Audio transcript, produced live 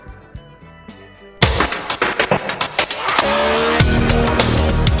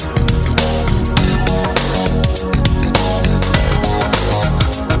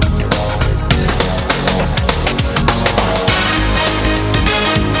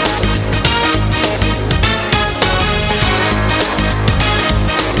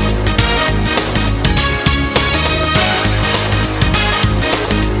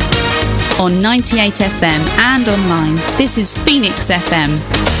on 98 FM and online. This is Phoenix FM.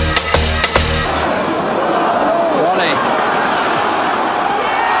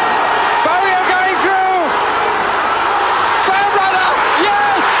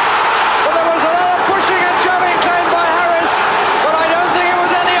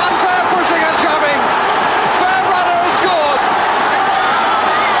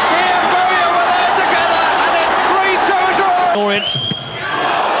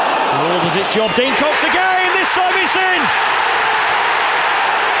 Job. Dean Cox again, this time he's in!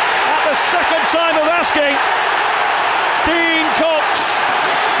 At the second time of asking, Dean Cox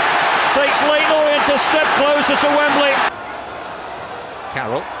takes Leyton Orient a step closer to Wembley.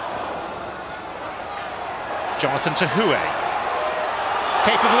 Carroll. Jonathan to Hyde.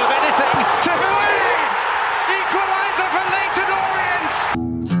 Capable of anything. To Hyde! Equaliser for Leyton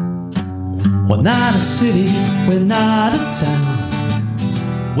Orient! We're not a city, we're not a town.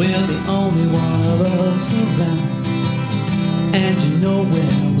 We're the only one of us around, and you know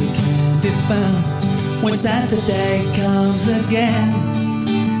where we can be found when Saturday comes again.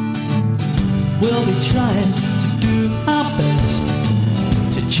 We'll be trying to do our best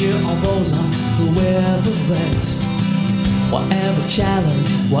to cheer on those on who wear the vest. Whatever challenge,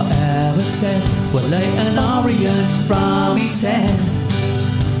 whatever test, we'll lay an Orient from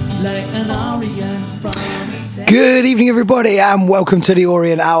e10. Lay an Orient from e10. Good evening, everybody, and welcome to the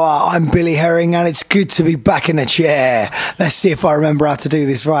Orient Hour. I'm Billy Herring, and it's good to be back in the chair. Let's see if I remember how to do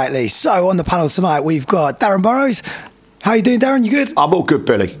this rightly. So, on the panel tonight, we've got Darin Burrows. How are you doing, Darin? You good? I'm all good,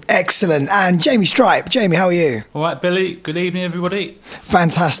 Billy. Excellent. And Jamie Stripe. Jamie, how are you? All right, Billy. Good evening, everybody.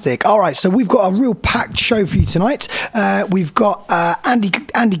 Fantastic. All right, so we've got a real packed show for you tonight. We've got Andy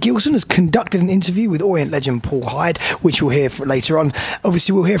Gilson has conducted an interview with Orient legend Paul Hyde, which we'll hear later on.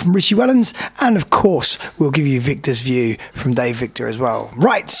 Obviously, we'll hear from Richie Wellens, and of course, we'll give you Victor's view from Dave Victor as well.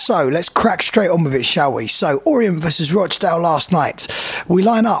 Right, so let's crack straight on with it, shall we? So, Orient versus Rochdale last night. We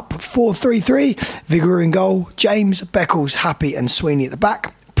line up 4-3-3, Vigouroux in goal, James, Beckles, Happy and Sweeney at the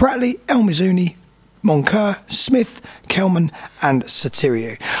back, Pratley, El Mizuni, Moncur, Smith, Kelman and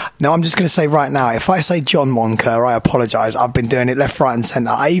Sotirio. Now I'm just going to say right now, if I say John Moncur, I apologise. I've been doing it left, right and centre.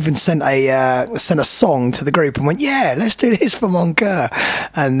 I even sent a song to the group and went, yeah, let's do this for Moncur.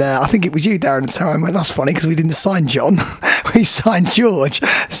 And I think it was you, Darin, at the time. Well, that's funny because we didn't sign John. We signed George.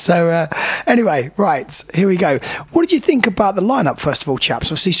 So anyway, right, here we go. What did you think about the lineup, first of all, chaps?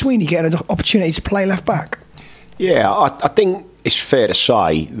 Obviously, Sweeney getting an opportunity to play left back. Yeah, I think it's fair to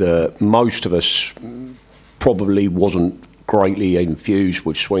say that most of us probably wasn't greatly infused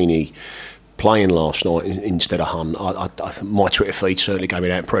with Sweeney playing last night instead of Hunt. My Twitter feed certainly gave me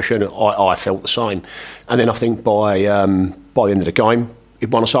that impression. I felt the same. And then I think by the end of the game,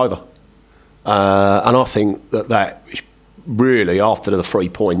 it won us over. And I think that is really, after the 3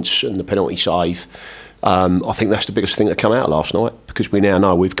 points and the penalty save, I think that's the biggest thing that came out last night, because we now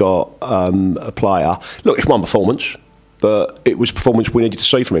know we've got a player. Look, it's one performance, but it was a performance we needed to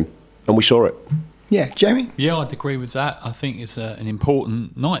see from him, and we saw it. Yeah, Jamie? Yeah, I'd agree with that. I think it's an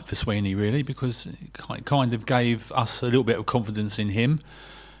important night for Sweeney, really, because it kind of gave us a little bit of confidence in him.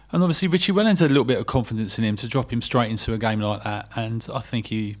 And obviously Richie Wellens had a little bit of confidence in him to drop him straight into a game like that. And I think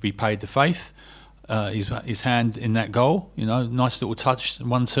he repaid the faith. His hand in that goal, nice little touch,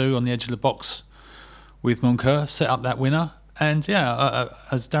 1-2 on the edge of the box with Moncur, set up that winner. And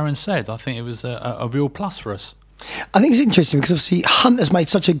as Darin said, I think it was a real plus for us. I think it's interesting because obviously Hunt has made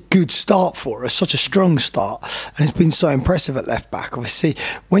such a good start for us, such a strong start, and it's been so impressive at left back. Obviously,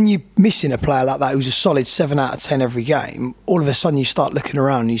 when you're missing a player like that who's a solid 7 out of 10 every game, all of a sudden you start looking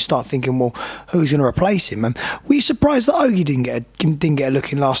around and you start thinking, well, who's going to replace him? And were you surprised that Ogie didn't get a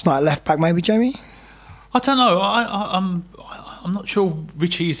look in last night at left back, maybe, Jamie? I don't know. I'm not sure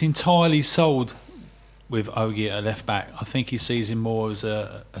Richie is entirely sold with Ogie at left back. I think he sees him more as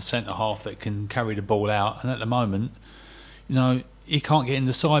a centre half that can carry the ball out, and at the moment, he can't get in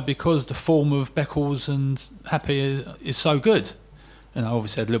the side because the form of Beckles and Happy is so good.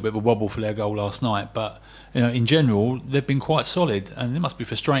 Obviously had a little bit of a wobble for their goal last night, but in general they've been quite solid, and it must be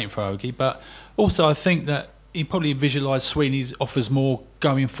frustrating for Ogie. But also I think that he probably visualised Sweeney offers more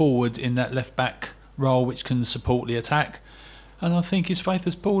going forward in that left back role, which can support the attack, and I think his faith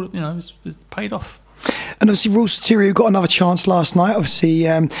has paid off. And obviously, Roel Sotirio got another chance last night. Obviously,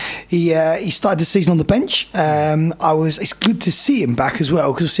 he started the season on the bench. It's good to see him back as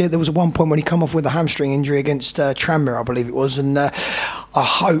well, because there was one point when he come off with a hamstring injury against Tranmere, I believe it was, and I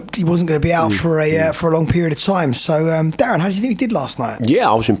hoped he wasn't going to be out for a long period of time. So, Darin, how do you think he did last night? Yeah,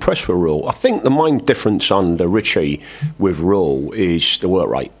 I was impressed with Roel. I think the main difference under Richie with Roel is the work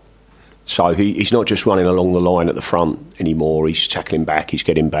rate. So he's not just running along the line at the front anymore. He's tackling back, he's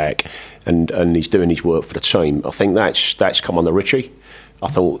getting back, and he's doing his work for the team. I think that's come under Richie. I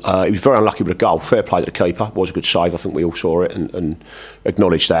thought he was very unlucky with a goal. Fair play to the keeper. It was a good save. I think we all saw it and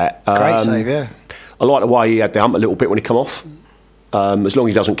acknowledged that. Great save, yeah. I like the way he had the hump a little bit when he come off. As long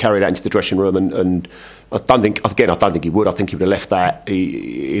as he doesn't carry that into the dressing room, and I don't think he would. I think he would have left that.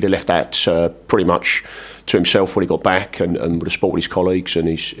 He'd have left that pretty much to himself when he got back, and would have supported his colleagues.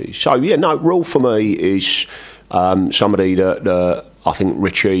 And so yeah, no. Rule for me is somebody that I think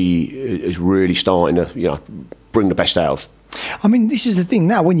Richie is really starting to bring the best out of. I mean, this is the thing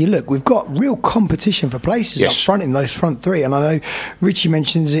now. When you look, we've got real competition for places up front in those front three, and I know Richie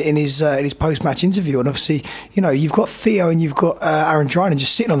mentions it in his post-match interview. And obviously, you've got Theo and you've got Aaron Darin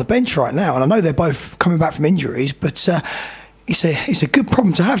just sitting on the bench right now. And I know they're both coming back from injuries, but it's a good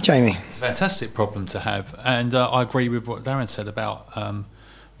problem to have, Jamie. It's a fantastic problem to have, and I agree with what Darin said about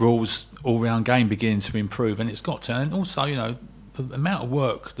Rawls' all-round game beginning to improve, and it's got to. And also, the amount of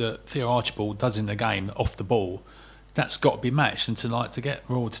work that Theo Archibald does in the game off the ball, that's got to be matched, and to get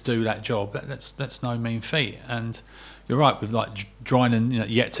Raw to do that job, that's no mean feat. And you're right with Darin,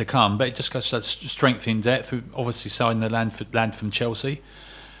 yet to come, but it just goes to strength in depth. Obviously, signing the land from Chelsea,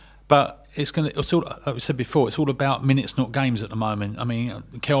 but it's all, like we said before, it's all about minutes, not games at the moment. I mean,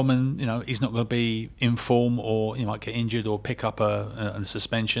 Kelman, he's not going to be in form, or he might get injured or pick up a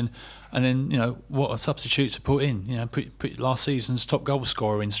suspension. And then what are substitutes to put in? Put last season's top goal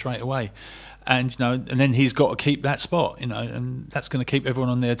scorer in straight away. And and then he's got to keep that spot, and that's going to keep everyone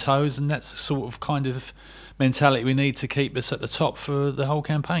on their toes, and that's the sort of kind of mentality we need to keep us at the top for the whole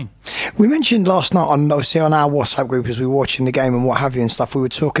campaign. We mentioned last night on our WhatsApp group as we were watching the game and what have you and stuff. We were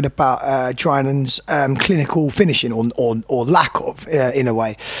talking about Drinan's clinical finishing or lack of, in a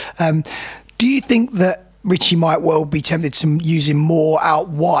way. Do you think that Richie might well be tempted to use him more out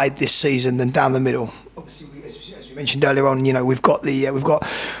wide this season than down the middle? Obviously, as we mentioned earlier on,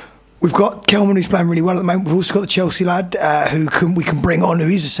 We've got Kelman, who's playing really well at the moment. We've also got the Chelsea lad we can bring on, who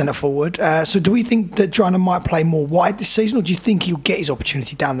is a centre forward. So do we think that Darin might play more wide this season, or do you think he'll get his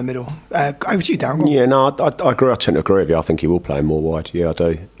opportunity down the middle? Over to you, Darin. Yeah, no, I agree. I tend to agree with you. I think he will play more wide. Yeah, I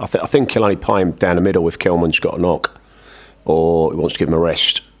do. I think he'll only play him down the middle if Kelman's got a knock, or he wants to give him a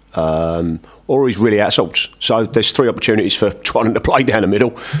rest, or he's really out of sorts. So there's 3 opportunities for Darin to play down the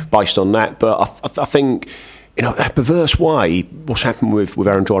middle based on that. But I think, that perverse way, what's happened with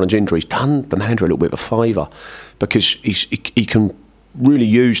Aaron Drinan's injury, he's done the manager a little bit of a favour, because he can really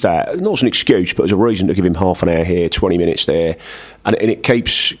use that, not as an excuse, but as a reason to give him half an hour here, 20 minutes there, and it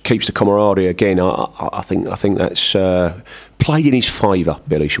keeps the camaraderie again. I think that's played in his favour,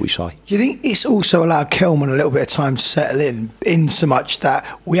 Billy, shall we say. Do you think it's also allowed Kelman a little bit of time to settle in so much that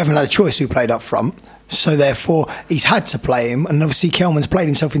we haven't had a choice who played up front, so therefore he's had to play him, and obviously Kelman's played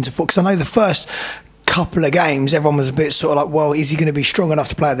himself into foot, because I know the first couple of games everyone was a bit sort of like, well, is he going to be strong enough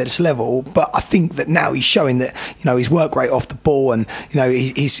to play at this level? But I think that now he's showing that his work rate off the ball, and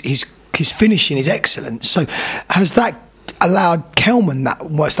his finishing is excellent. So has that allowed Kelman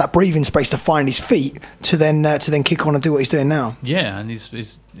that breathing space to find his feet to then kick on and do what he's doing now? Yeah, and he's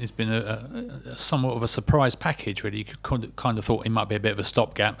been a somewhat of a surprise package, really. You could kind of thought he might be a bit of a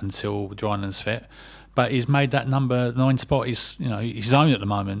stopgap until Drinan's fit. But he's made that number 9 spot his own at the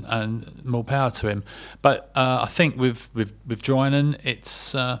moment, and more power to him. But I think with Darin,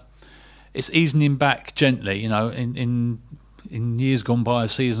 it's easing him back gently. In years gone by,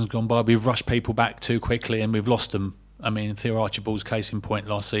 seasons gone by, we've rushed people back too quickly and we've lost them. I mean, Theo Archibald's case in point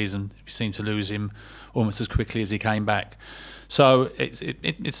last season, we seemed to lose him almost as quickly as he came back. So it's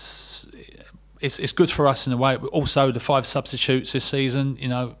good for us in a way. Also, the 5 substitutes this season,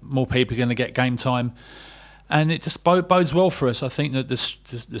 more people are going to get game time, and it just bodes well for us. I think that the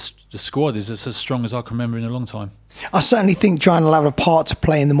squad is as strong as I can remember in a long time. I certainly think Darin will have a part to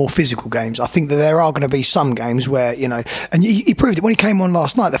play in the more physical games. I think that there are going to be some games where, and he proved it when he came on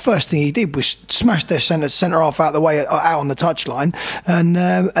last night. The first thing he did was smash their centre half out of the way, out on the touchline,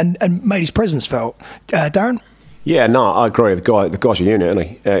 and made his presence felt. Darin? Yeah, no, I agree. The guy's a unit,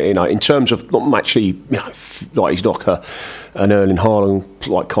 isn't he? In terms of not actually, like he's like an Erling Haaland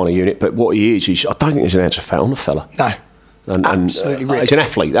like kind of unit, but what he is I don't think there's an ounce of fat on the fella. No, absolutely. He's an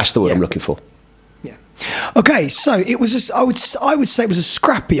athlete. That's the word I'm looking for. Yeah. Okay, so it was. I would say it was a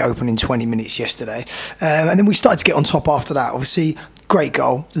scrappy opening 20 minutes yesterday, and then we started to get on top after that. Obviously, great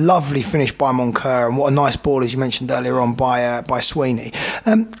goal, lovely finish by Moncur, and what a nice ball, as you mentioned earlier on, by Sweeney.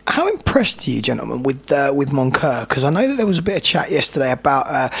 How impressed are you, gentlemen, with Moncur? Because I know that there was a bit of chat yesterday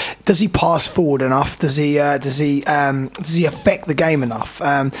about does he pass forward enough? Does he affect the game enough?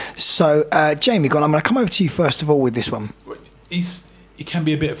 So Jamie, I'm going to come over to you first of all with this one. He's He can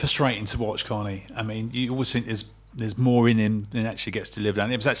be a bit frustrating to watch, can't he? I mean, you always think there's more in him than actually gets delivered.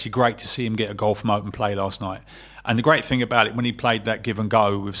 And it was actually great to see him get a goal from open play last night. And the great thing about it, when he played that give and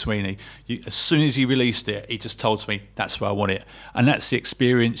go with Sweeney, as soon as he released it, he just told me, that's where I want it. And that's the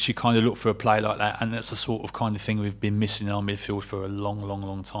experience you kind of look for a play like that. And that's the sort of kind of thing we've been missing in our midfield for a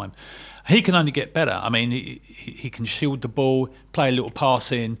long time. He can only get better. I mean, he can shield the ball, play a little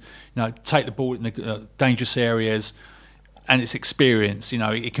pass in, take the ball in the dangerous areas. And it's experience,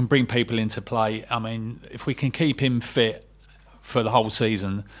 he can bring people into play. I mean, if we can keep him fit for the whole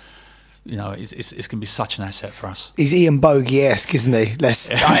season, it's going to be such an asset for us. He's Ian Bogie-esque, isn't he?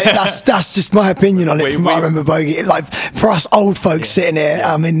 That's just my opinion on it. From what I remember Bogie, like for us old folks sitting here,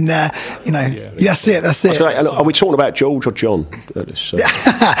 I mean, that's it. Are we talking about George or John?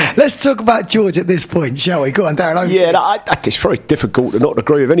 Let's talk about George at this point, shall we? Go on, Darin. It's very difficult to not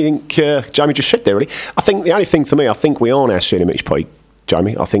agree with anything Jamie just said there. Really, I think the only thing for me, I think we are now seeing him at his peak.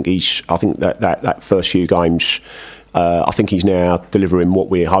 Jamie, I think that first few games. I think he's now delivering what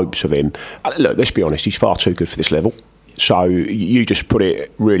we hopes of him. Look, let's be honest, he's far too good for this level. So you just put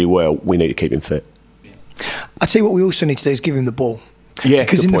it really well. We need to keep him fit. I tell you what, we also need to do is give him the ball. Yeah,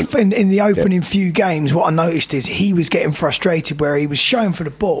 because in the opening few games, what I noticed is he was getting frustrated where he was showing for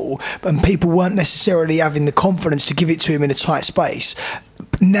the ball, and people weren't necessarily having the confidence to give it to him in a tight space.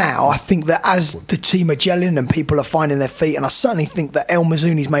 Now, I think that as the team are gelling and people are finding their feet, and I certainly think that El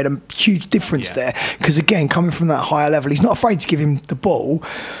Mazzuni's made a huge difference there, because again, coming from that higher level, he's not afraid to give him the ball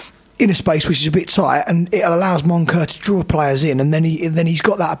in a space which is a bit tight, and it allows Moncur to draw players in, and then he's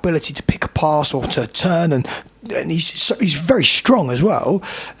got that ability to pick a pass or to turn, and he's very strong as well,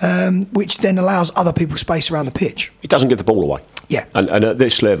 which then allows other people space around the pitch. He doesn't give the ball away. Yeah, and at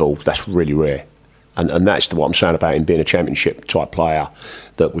this level, that's really rare. And that's what I'm saying about him being a championship type player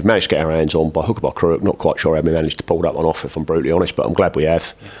that we've managed to get our hands on by hook or by crook. Not quite sure how we managed to pull that one off, if I'm brutally honest, but I'm glad we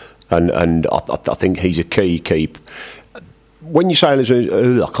have. And I think he's a key. When you say I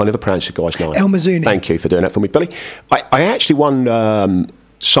can't ever pronounce the guy's name. El Mazzuni. Thank you for doing that for me, Billy. I actually wonder.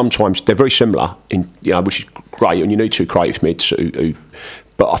 Sometimes they're very similar, which is great, and you need two creative mids.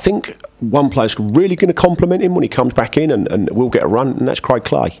 But I think one player's really going to complement him when he comes back in, and we'll get a run, and that's Craig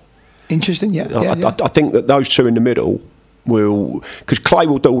Clay. Interesting, yeah. I think that those two in the middle will, because Clay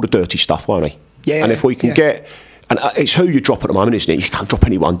will do all the dirty stuff, won't he? Yeah. And if we can get, and it's who you drop at the moment, isn't it? You can't drop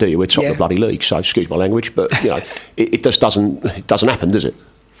anyone, do you? We're top of the bloody league, so excuse my language, but it just doesn't happen, does it?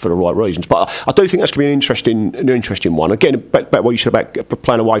 For the right reasons, but I do think that's going to be an interesting one. Again, back what you said about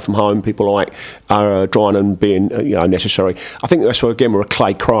playing away from home, people like Darin being necessary. I think that's where again we're a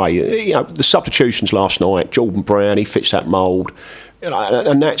Clay Cray. The substitutions last night, Jordan Brown, he fits that mould.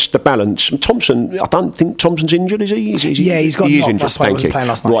 And that's the balance. And Thompson, I don't think Thompson's injured, is he? He's got knocked. That's why he wasn't playing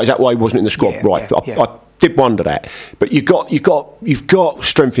last night. Right, is that why he wasn't in the squad? I did wonder that. But you've got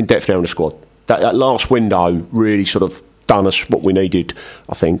strength in depth now in the squad. That last window really sort of done us what we needed,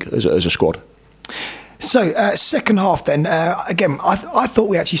 I think, as a squad. So, second half then, again, I thought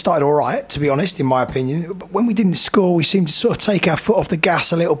we actually started all right, to be honest, in my opinion. But when we didn't score, we seemed to sort of take our foot off the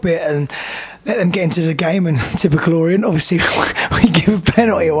gas a little bit and let them get into the game. And typical Orient, obviously, we give a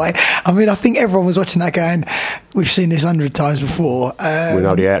penalty away. I mean, I think everyone was watching that going, we've seen this 100 times before. We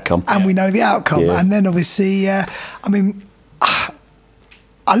know the outcome. And we know the outcome. Yeah. And then, obviously, I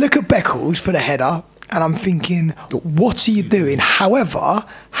look at Beckles for the header, and I'm thinking, what are you doing? However,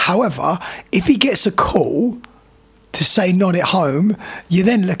 if he gets a call to say not at home, you're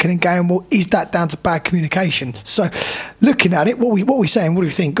then looking and going, well, is that down to bad communication? So, looking at it, what are we saying? What do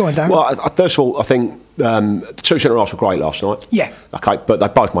you think? Go on, Darin. Well, first of all, I think the two centre-halves were great last night. Yeah. Okay, but they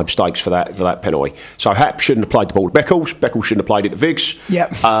both made mistakes for that penalty. So Hap shouldn't have played the ball to Beckles. Beckles shouldn't have played it to Viggs. Yeah.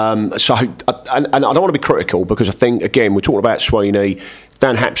 And I don't want to be critical because I think, again, we're talking about Sweeney.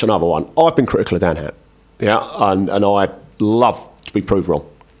 Dan Hap's another one. I've been critical of Dan Hap. Yeah, and I love to be proved wrong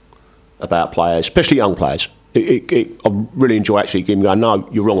about players, especially young players. I really enjoy actually giving going, no,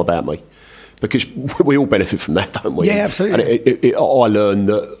 you're wrong about me. Because we all benefit from that, don't we? Yeah, absolutely. And I learned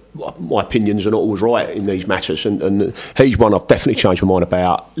that my opinions are not always right in these matters. And he's one I've definitely changed my mind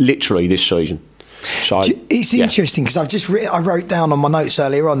about literally this season. So, it's interesting because I wrote down on my notes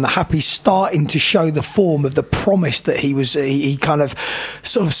earlier on that Happy's starting to show the form of the promise that he kind of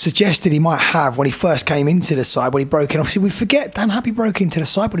sort of suggested he might have when he first came into the side, when he broke in. Obviously, we forget Dan Happy broke into the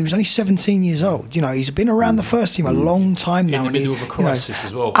side, but he was only 17 years old. He's been around the first team a long time now. In the middle of a crisis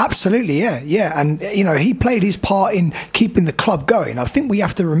as well. Absolutely, yeah. And, he played his part in keeping the club going. I think we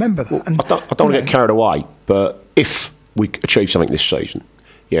have to remember that. And, I don't want to get carried away, but if we achieve something this season,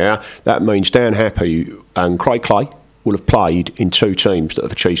 that means Dan Happy and Craig Clay will have played in two teams that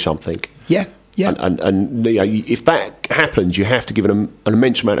have achieved something. Yeah. Yeah. And you know, if that happens, you have to give them an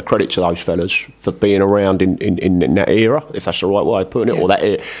immense amount of credit to those fellas for being around in that era, if that's the right way of putting it, or that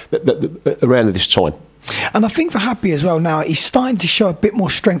era, around this time. And I think for Happy as well now, he's starting to show a bit more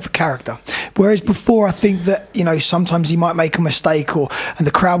strength of character. Whereas before, I think that, you know, sometimes he might make a mistake and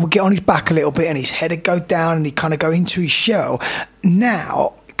the crowd would get on his back a little bit and his head would go down and he'd kind of go into his shell.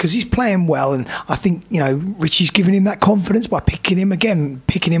 Now, because he's playing well, and I think, you know, Richie's giving him that confidence by picking him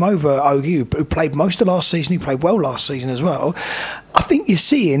over Ogie, who played most of last season, who played well last season as well. I think you're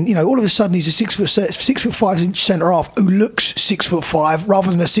seeing, you know, all of a sudden he's a 6'5" centre half who looks 6'5",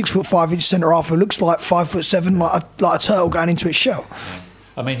 rather than a 6'5" centre half who looks like 5'7", like a turtle going into its shell.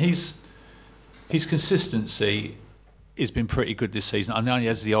 I mean, his consistency has been pretty good this season. I know he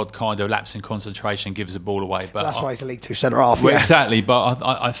has the odd kind of lapse in concentration, gives the ball away, but that's why he's a League Two centre half. Well, exactly, but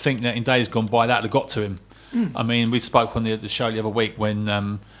I think that in days gone by that would have got to him. I mean, we spoke on the show the other week when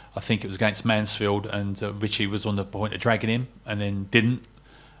I think it was against Mansfield, and Richie was on the point of dragging him, and then didn't.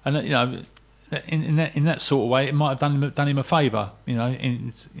 And you know, in that sort of way, it might have done him a favour. You know,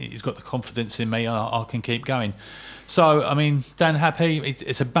 he's got the confidence in me. I can keep going. So I mean, Dan Happy,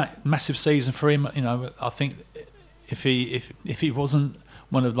 it's a massive season for him. You know, I think if he wasn't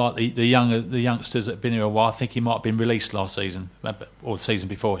one of like the youngsters that have been here a while, I think he might have been released last season, or the season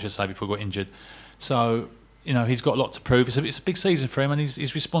before, I should say, before he got injured. So, you know, he's got a lot to prove. It's a big season for him, and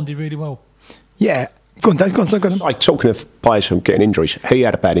he's responded really well. Yeah. Go on, Dave. Go on. Like, talking of players from getting injuries, he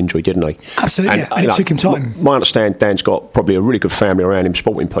had a bad injury, didn't he? Absolutely, and it took him time. My understanding, Dan's got probably a really good family around him,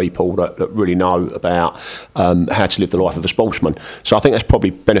 sporting people that really know about how to live the life of a sportsman. So I think that's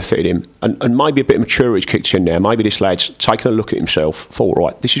probably benefited him. And maybe a bit of maturity's kicked in now. Maybe this lad's taken a look at himself, thought,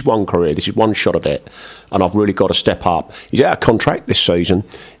 right, this is one career, this is one shot at it, and I've really got to step up. He's out of contract this season.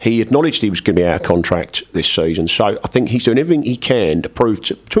 He acknowledged he was going to be out of contract this season. So I think he's doing everything he can to prove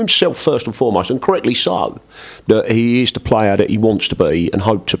to himself, first and foremost, and correctly so, that he is the player that he wants to be and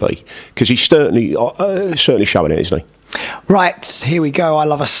hoped to be. Because he's certainly showing it, isn't he? Right, here we go. I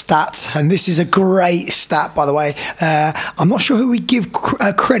love a stat, and this is a great stat, by the way. I'm not sure who we give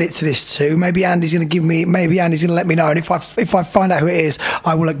credit to this to. Maybe Andy's going to let me know, and if I find out who it is,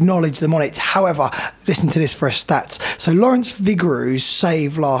 I will acknowledge them on it. However, listen to this for a stat. So Lawrence Vigouroux's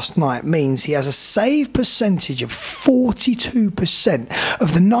save last night means he has a save percentage of 42%.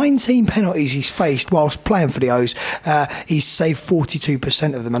 Of the 19 penalties he's faced whilst playing for the O's, he's saved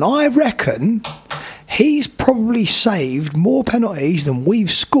 42% of them, and I reckon he's probably saved more penalties than we've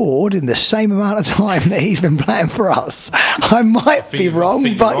scored in the same amount of time that he's been playing for us. I might be wrong,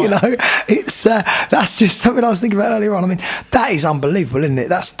 but right. You know, it's that's just something I was thinking about earlier on. I mean, that is unbelievable, isn't it?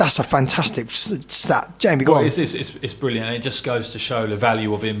 That's a fantastic stat. Jamie, go on. It's brilliant. And it just goes to show the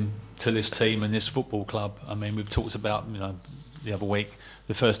value of him to this team and this football club. I mean, we've talked about, you know, the other week,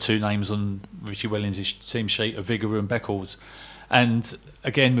 the first two names on Richie Wellens' team sheet are Vigouroux and Beckles. And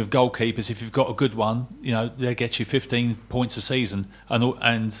again, with goalkeepers, if you've got a good one, you know, they'll get you 15 points a season.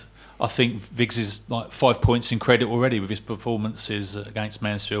 And I think Viggs is like 5 points in credit already with his performances against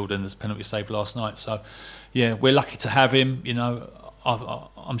Mansfield and his penalty save last night. So, yeah, we're lucky to have him. You know,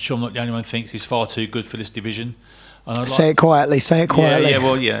 I'm sure I'm not the only one who thinks he's far too good for this division. And say it quietly.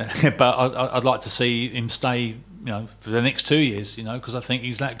 Yeah. But I'd like to see him stay, you know, for the next 2 years, you know, because I think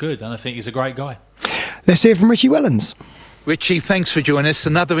he's that good and I think he's a great guy. Let's hear from Richie Wellens. Richie, thanks for joining us.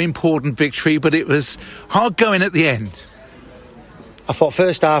 Another important victory, but it was hard going at the end. I thought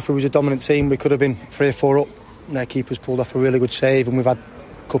first half we was a dominant team. We could have been 3 or 4 up. Their keepers pulled off a really good save, and we've had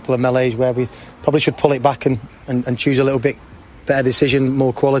a couple of melees where we probably should pull it back and choose a little bit better decision,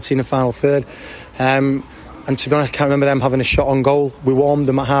 more quality in the final third. And to be honest, I can't remember them having a shot on goal. We warned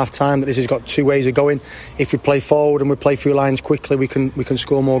them at half time that this has got 2 ways of going. If we play forward and we play through lines quickly, we can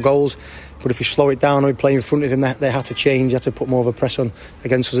score more goals. But if you slow it down or we play in front of them, they had to change. They had to put more of a press on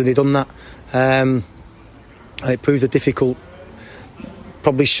against us, and they've done that. And it proved a difficult,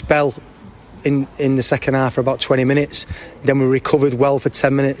 probably spell in the second half for about 20 minutes. Then we recovered well for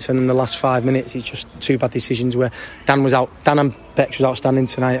 10 minutes, and in the last 5 minutes, it's just 2 bad decisions where Dan and Beck was outstanding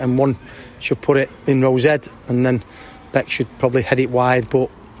tonight, and one should put it in Rose Head, and then Beck should probably head it wide.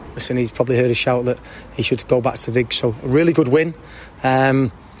 But listen, he's probably heard a shout that he should go back to Vig. So a really good win.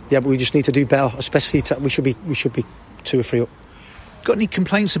 Yeah, but we just need to do better, especially we should be 2 or 3 up. Got any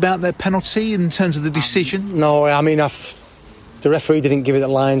complaints about their penalty in terms of the decision? No, I mean, the referee didn't give it, the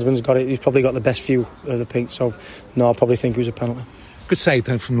linesman's got it. He's probably got the best view of the pitch, so no, I probably think it was a penalty. Good save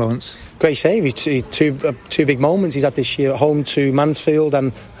though from Lawrence. Great save. He two big moments he's had this year, at home to Mansfield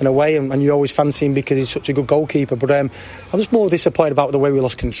and away, and you always fancy him because he's such a good goalkeeper. But I'm just more disappointed about the way we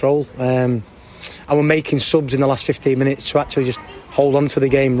lost control. And we're making subs in the last 15 minutes to actually just hold on to the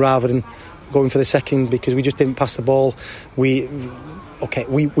game rather than going for the second because we just didn't pass the ball. We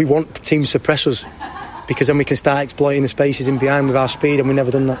want teams to press us because then we can start exploiting the spaces in behind with our speed, and we've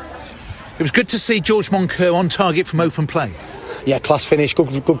never done that. It was good to see George Moncur on target from open play. Yeah, class finish, good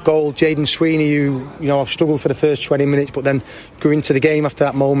goal. Jaden Sweeney, who I've struggled for the first 20 minutes, but then grew into the game after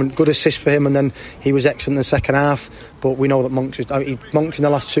that moment. Good assist for him, and then he was excellent in the second half. But we know that Monk's in the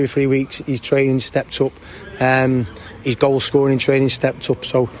last 2-3 weeks, his training stepped up, his goal scoring training stepped up.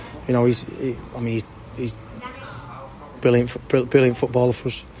 So he's brilliant footballer for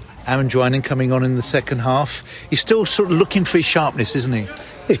us. Aaron Joining coming on in the second half. He's still sort of looking for his sharpness, isn't he?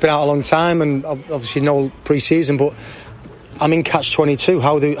 He's been out a long time, and obviously no pre-season, but I'm in catch-22.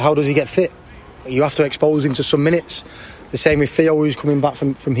 How does he get fit? You have to expose him to some minutes. The same with Theo, who's coming back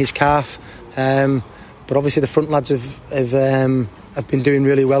from his calf. But obviously the front lads have been doing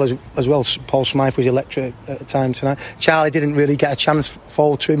really well as well. Paul Smythe was electric at the time tonight. Charlie didn't really get a chance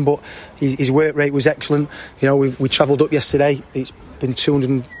forward to him, but his work rate was excellent. We travelled up yesterday. It's been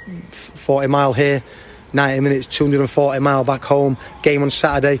 240 mile here, 90 minutes, 240 mile back home. Game on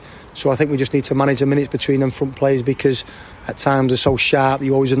Saturday. So I think we just need to manage the minutes between them front players, because at times they're so sharp that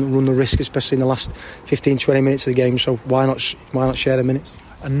you always run the risk, especially in the last 15-20 minutes of the game. So why not share the minutes?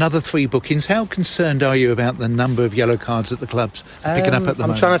 Another 3 bookings. How concerned are you about the number of yellow cards that the club's picking up at the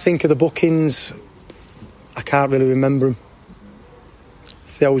moment? I'm trying to think of the bookings. I can't really remember them.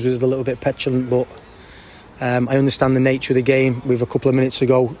 Theo's was a little bit petulant, but I understand the nature of the game. With a couple of minutes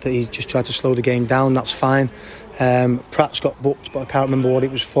ago that he just tried to slow the game down. That's fine. Pratt's got booked, but I can't remember what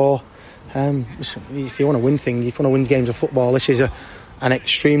it was for. If you want to win things, if you want to win games of football, this is an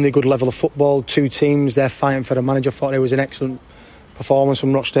extremely good level of football. 2 teams, they're fighting for the manager. I thought it was an excellent performance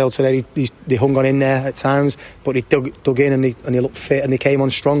from Rochdale today. They hung on in there at times, but they dug in and they looked fit and they came on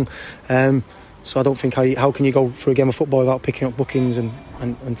strong. So I don't think how can you go for a game of football without picking up bookings and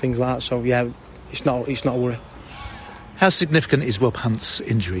things like that. So yeah, it's not a worry. How significant is Rob Hunt's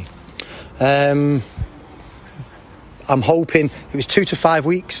injury? I'm hoping it was 2 to 5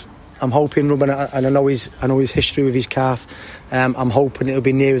 weeks. I'm hoping Ruben, and I know his history with his calf. I'm hoping it'll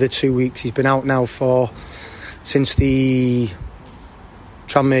be nearer the 2 weeks. He's been out now since the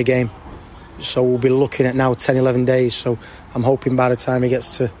Tranmere game, so we'll be looking at now 10-11 days. So I'm hoping by the time he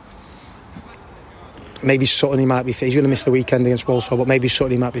gets to maybe Sutton, he might be fit. He's going to miss the weekend against Walsall, but maybe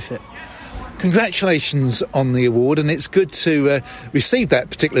Sutton, he might be fit. Congratulations on the award, and it's good to receive that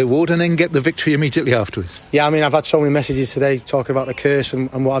particular award and then get the victory immediately afterwards. Yeah, I mean, I've had so many messages today talking about the curse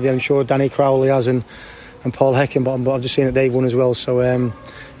and what have you. I'm sure Danny Crowley has and Paul Heckenbottom, but I've just seen that they've won as well. So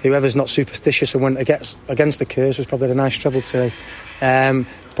whoever's not superstitious and went against the curse has probably had a nice treble today.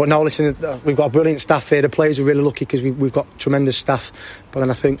 But no, listen, we've got a brilliant staff here. The players are really lucky because we've got tremendous staff. But then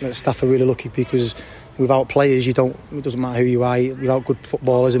I think that staff are really lucky because without players, it doesn't matter who you are. Without good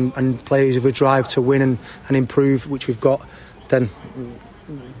footballers and players with a drive to win and improve, which we've got, then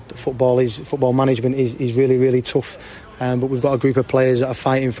football management is really, really tough. But we've got a group of players that are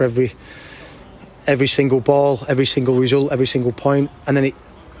fighting for every single ball, every single result, every single point. And then it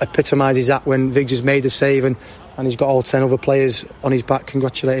epitomises that when Viggs has made the save and he's got all 10 other players on his back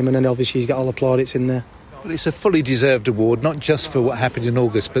congratulate him, and then obviously he's got all the plaudits in there. Well, it's a fully deserved award, not just for what happened in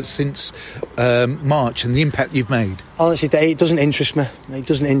August, but since March and the impact you've made. Honestly, it doesn't interest me. It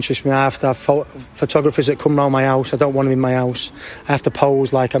doesn't interest me. I have to have photographers that come round my house. I don't want them in my house. I have to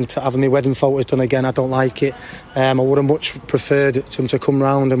pose like I'm having my wedding photos done again. I don't like it. I would have much preferred them to come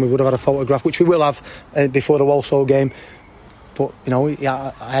round and we would have had a photograph, which we will have before the Walsall game. But,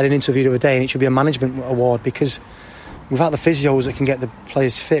 I had an interview the other day and it should be a management award, because without the physios that can get the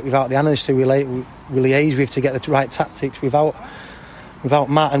players fit, without the analysts who we liaise with to get the right tactics, without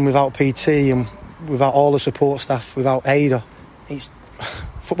Matt and without PT and without all the support staff, without Ada,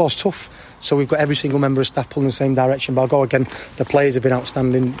 football's tough. So we've got every single member of staff pulling in the same direction. But I'll go again, the players have been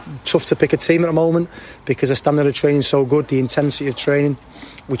outstanding. Tough to pick a team at the moment because the standard of training is so good, the intensity of training.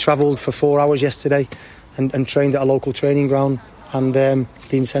 We travelled for 4 hours yesterday and trained at a local training ground, and the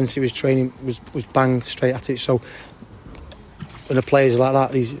intensity was training was bang straight at it. So when the players like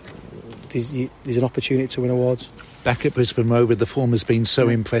that, there's an opportunity to win awards. Back at Brisbane Road, where the form has been so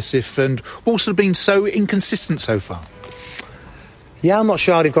impressive and also been so inconsistent so far. Yeah, I'm not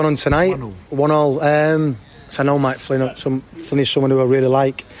sure how they've gone on tonight. 1-1. So I know Mike Flynn is someone who I really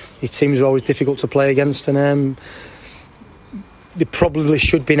like. His teams are always difficult to play against, and they probably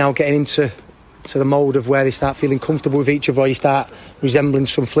should be now getting into the mode of where they start feeling comfortable with each other, you start resembling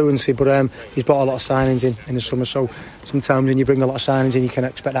some fluency. But he's brought a lot of signings in the summer, so sometimes when you bring a lot of signings in you can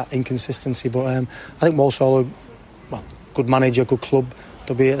expect that inconsistency. But I think Walsall are good manager, good club.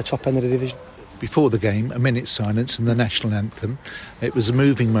 They'll be at the top end of the division. before the game, a minute's silence and the national anthem. It was a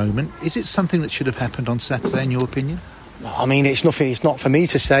moving moment. Is it something that should have happened on Saturday, in your opinion? I mean, it's nothing. It's not for me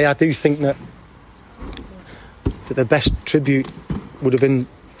to say. I do think that the best tribute would have been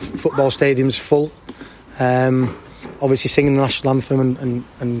football stadiums full. Obviously singing the national anthem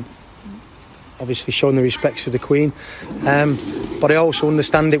and obviously showing the respects to the Queen. But I also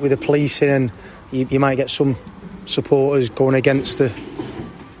understand it with the policing, and you might get some supporters going against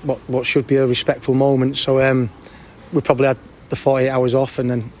what should be a respectful moment. So we probably had the 48 hours off, and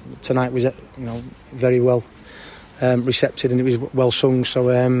then tonight was very well recepted, and it was well sung. So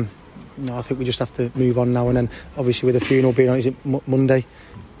I think we just have to move on now, and then obviously with the funeral being on, is it Monday,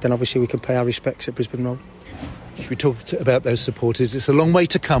 then obviously we can pay our respects at Brisbane Road. Should we talk about those supporters? It's a long way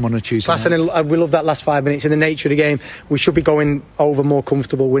to come on a Tuesday night. We love that last 5 minutes. In the nature of the game, we should be going over more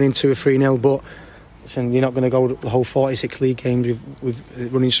comfortable, winning 2 or 3-0, but listen, you're not going to go the whole 46 league games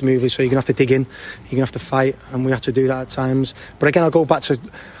with running smoothly, so you're going to have to dig in, you're going to have to fight, and we have to do that at times. But again, I'll go back to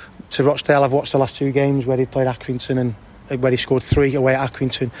Rochdale. I've watched the last 2 games where they played Accrington, and where they scored 3 away at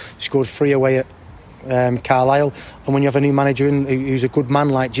Accrington, scored 3 away at Carlisle. And when you have a new manager who's a good man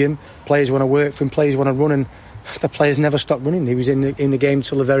like Jim, players want to work for him, players want to run, and the players never stopped running. He was in the game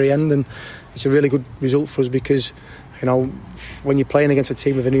till the very end, and it's a really good result for us because when you're playing against a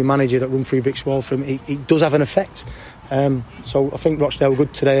team with a new manager that run 3 bricks wall for him, it does have an effect. So I think Rochdale were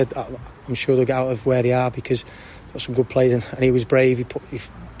good today. I'm sure they'll get out of where they are because they've got some good players, and he was brave. He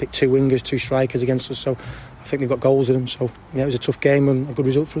picked 2 wingers, 2 strikers against us, so I think they've got goals in them. So yeah, it was a tough game and a good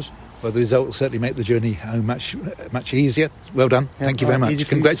result for us. Well, the result will certainly make the journey home much easier. Well done. Yeah, thank you very much.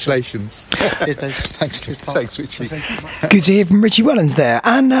 Congratulations. Cheers, Dave. Thanks, Richie. Good to hear from Richie Wellens there.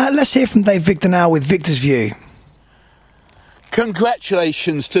 And let's hear from Dave Victor now with Victor's View.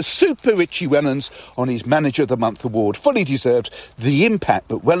 Congratulations to Super Richie Wellens on his Manager of the Month award. Fully deserved. The impact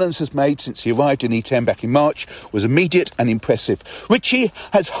that Wellens has made since he arrived in E10 back in March was immediate and impressive. Richie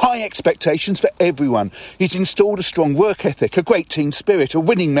has high expectations for everyone. He's installed a strong work ethic, a great team spirit, a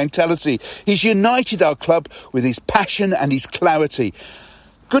winning mentality. He's united our club with his passion and his clarity.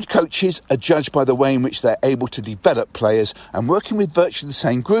 Good coaches are judged by the way in which they're able to develop players, and working with virtually the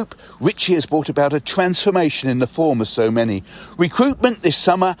same group, Richie has brought about a transformation in the form of so many. Recruitment this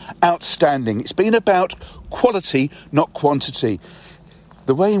summer, outstanding. It's been about quality, not quantity.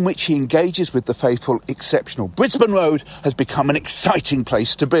 The way in which he engages with the faithful, exceptional. Brisbane Road has become an exciting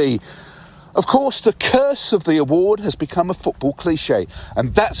place to be. Of course, the curse of the award has become a football cliché,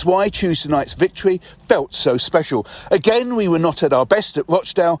 and that's why Tuesday night's victory felt so special. Again, we were not at our best at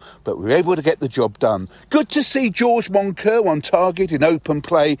Rochdale, but we were able to get the job done. Good to see George Moncur on target in open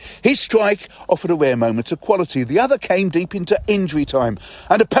play. His strike offered a rare moment of quality. The other came deep into injury time,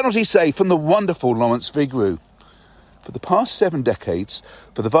 and a penalty save from the wonderful Lawrence Vigneroux. For the past 7 decades,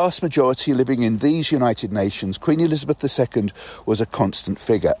 for the vast majority living in these United Nations, Queen Elizabeth II was a constant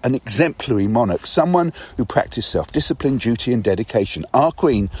figure, an exemplary monarch, someone who practised self-discipline, duty and dedication. Our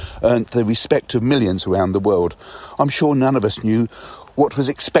Queen earned the respect of millions around the world. I'm sure none of us knew what was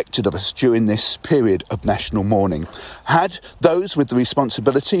expected of us during this period of national mourning. Had those with the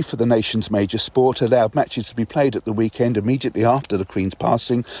responsibility for the nation's major sport allowed matches to be played at the weekend immediately after the Queen's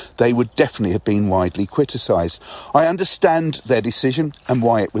passing, they would definitely have been widely criticised. I understand their decision and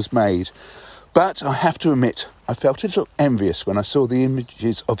why it was made. But I have to admit, I felt a little envious when I saw the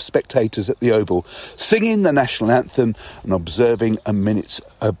images of spectators at the Oval singing the national anthem and observing a minute's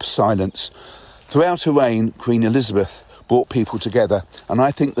silence. Throughout her reign, Queen Elizabeth brought people together, and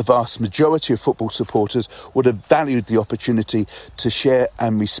I think the vast majority of football supporters would have valued the opportunity to share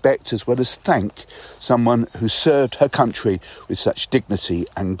and respect as well as thank someone who served her country with such dignity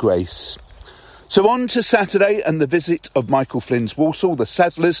and grace. So on to Saturday and the visit of Michael Flynn's Walsall. The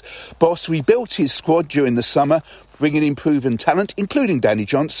Saddlers boss rebuilt his squad during the summer, bringing in proven talent, including Danny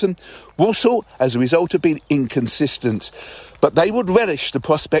Johnson. Walsall, as a result, have been inconsistent, but they would relish the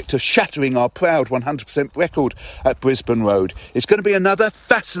prospect of shattering our proud 100% record at Brisbane Road. It's going to be another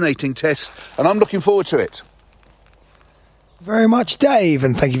fascinating test, and I'm looking forward to it. Very much, Dave,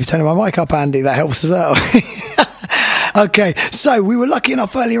 and thank you for turning my mic up, Andy. That helps us out. Okay, so we were lucky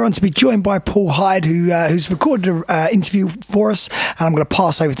enough earlier on to be joined by Paul Hyde, who's recorded an interview for us, and I'm going to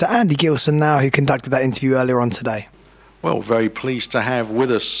pass over to Andy Gilson now, who conducted that interview earlier on today. Well, very pleased to have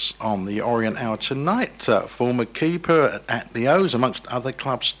with us on the Orient Hour tonight, former keeper at the O's, amongst other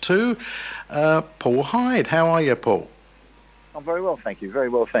clubs too, Paul Hyde. How are you, Paul? I'm very well, thank you. Very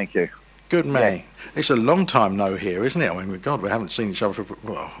well, thank you. Good man. Yeah. It's a long time no here, isn't it? I mean, God, we haven't seen each other for,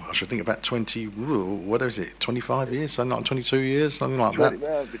 well, I should think about 25 years, something like 22 years, something like that.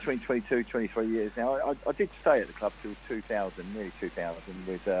 Well, between 22, 23 years now. I did stay at the club till 2000, nearly 2000,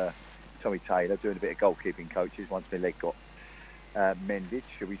 with Tommy Taylor, doing a bit of goalkeeping coaches once my leg got mended,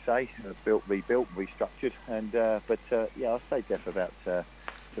 should we say, rebuilt, restructured, and I stayed there for about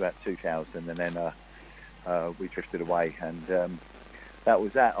 2000, and then we drifted away, and that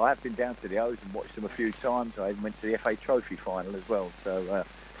was that. I have been down to the O's and watched them a few times. I even went to the FA Trophy final as well, so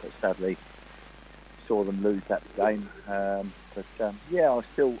but sadly saw them lose that game. I was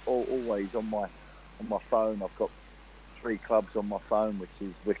still always on my phone. I've got 3 clubs on my phone, which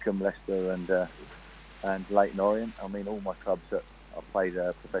is Wycombe, Leicester, and Leyton Orient. I mean, all my clubs that I played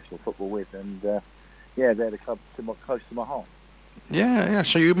professional football with, and they're the clubs close to my heart. Yeah.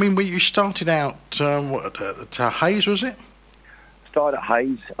 So you started out at Hayes, was it? Started at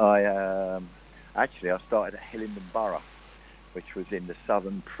Hayes. I started at Hillingdon Borough, which was in the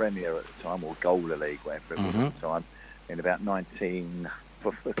Southern Premier at the time, or Gola League, whatever it was at the time, in about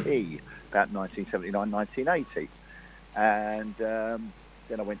 1979, 1980. And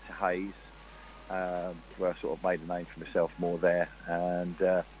then I went to Hayes, where I sort of made a name for myself more there. And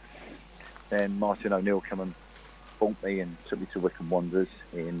then Martin O'Neill came and bought me and took me to Wycombe Wanderers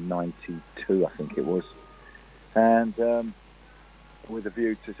in 92, I think it was. And with a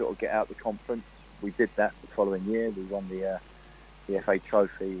view to sort of get out the conference, we did that the following year. We won the FA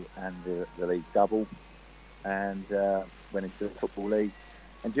Trophy and the League Double, and went into the Football League.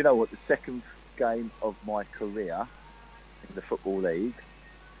 And do you know what? The second game of my career in the Football League,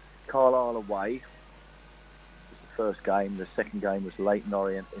 Carlisle away was the first game. The second game was Leyton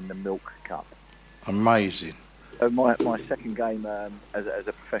Orient in the Milk Cup. Amazing. My second game as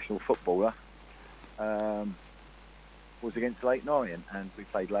a professional footballer was against Leyton Orient, and we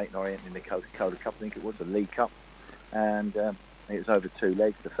played Leyton Orient in the Coca-Cola Cup, I think it was, the League Cup, and it was over 2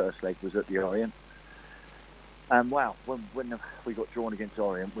 legs. The first leg was at the Orient, and wow, when we got drawn against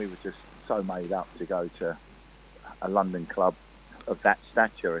Orient, we were just so made up to go to a London club of that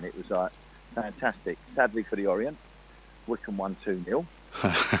stature, and it was like fantastic. Sadly for the Orient, Wycombe won 2-0,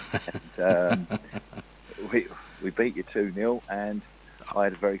 and we beat you 2-0, and I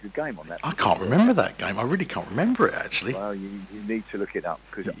had a very good game on that. I can't remember that game. I really can't remember it, actually. Well, you need to look it up,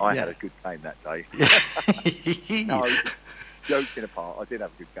 because I had a good game that day. No, joking apart, I did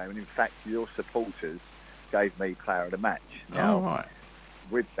have a good game, and in fact, your supporters gave me player of the match. Now, right.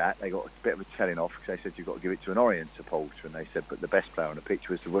 With that, they got a bit of a telling off, because they said you've got to give it to an Orient supporter, and they said, but the best player on the pitch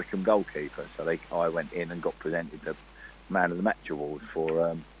was the Wycombe goalkeeper. So I went in and got presented the Man of the Match award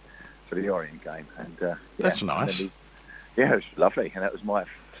for the Orient game, and that's nice. It was lovely, and that was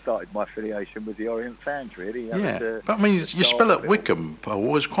started my affiliation with the Orient fans, really. But I mean, you spell at Wycombe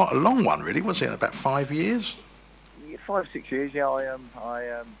was quite a long one, really, wasn't it? About 5 years. 5 or 6 years, yeah. I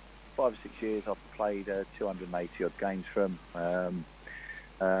 5 or 6 years. I've played 280 odd games from a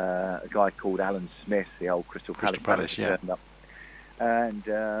guy called Alan Smith, the old Crystal Palace, yeah. Turned up. And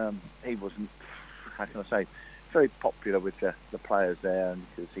he wasn't, how can I say, very popular with the players there,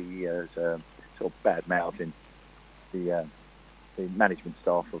 because he was sort of bad-mouthing the management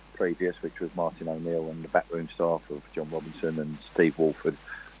staff of previous, which was Martin O'Neill, and the backroom staff of John Robinson and Steve Walford,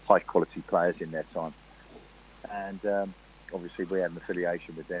 high-quality players in their time. And obviously we had an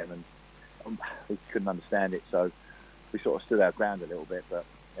affiliation with them, and we couldn't understand it, so we sort of stood our ground a little bit, but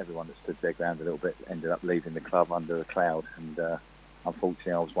everyone that stood their ground a little bit ended up leaving the club under a cloud, and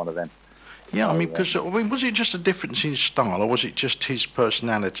unfortunately I was one of them. Yeah, I mean, because was it just a difference in style, or was it just his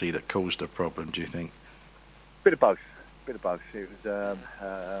personality that caused the problem, do you think? Bit of both. It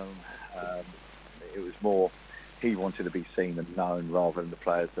was more, he wanted to be seen and known rather than the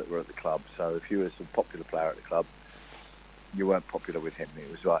players that were at the club. So if you were a popular player at the club, you weren't popular with him.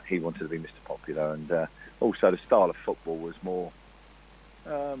 It was like he wanted to be Mr. Popular, and also the style of football was more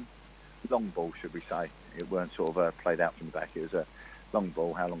long ball, should we say. It weren't sort of played out from the back. It was a long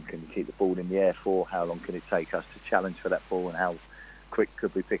ball. How long can you keep the ball in the air for? How long can it take us to challenge for that ball, and how quick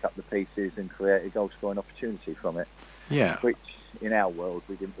could we pick up the pieces and create a goal scoring opportunity from it? Yeah. Which in our world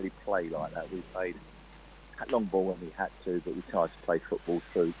we didn't really play like that. We played long ball when we had to, but we tried to play football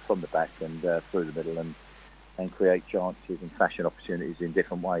through from the back and through the middle, and create chances and fashion opportunities in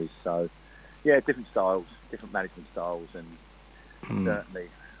different ways. So yeah, different styles, different management styles, and certainly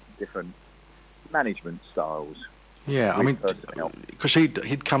different management styles. Yeah, I mean, because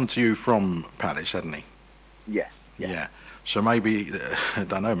he'd come to you from Palace, hadn't he? Yes. Yeah. So maybe, I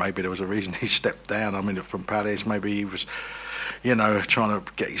don't know, maybe there was a reason he stepped down. I mean, from Palace, maybe he was, trying to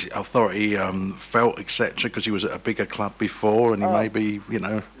get his authority felt, etc., because he was at a bigger club before, and he maybe,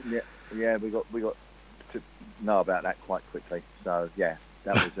 Yeah, we got to know about that quite quickly. So, yeah,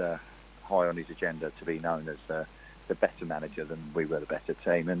 that was high on his agenda, to be known as the better manager than we were the better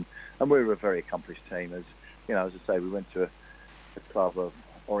team. And we were a very accomplished team. As I say, we went to a club of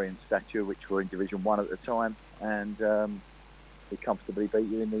Orient stature, which were in Division 1 at the time, and we comfortably beat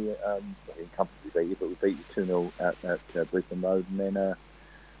you in the... we didn't comfortably beat you, but we beat you 2-0 at Brisbane Road, and then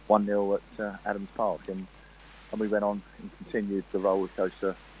 1-0 at Adams Park, and we went on and continued the roller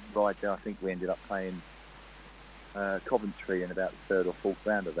coaster ride there. I think we ended up playing Coventry in about the third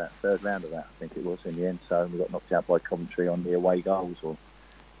round of that, I think it was in the end. So we got knocked out by Coventry on the away goals.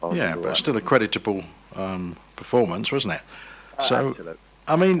 Yeah, but still a creditable performance, wasn't it? So, absolutely.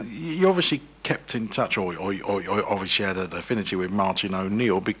 I mean, you obviously kept in touch, or obviously had an affinity with Martin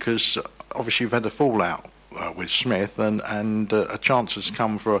O'Neill, because obviously you've had a fallout with Smith, and a chance has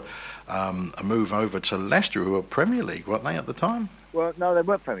come for a move over to Leicester, who were Premier League, weren't they, at the time? Well, no, they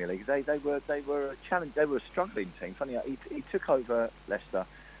weren't Premier League. They were a challenge. They were a struggling team. Funny, he took over Leicester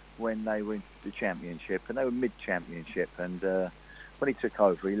when they were in the Championship, and they were mid-Championship. And when he took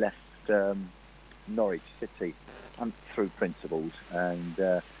over, he left Norwich City through principles, and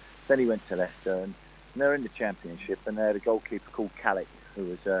then he went to Leicester, and they're in the Championship, and they had a goalkeeper called Callick, who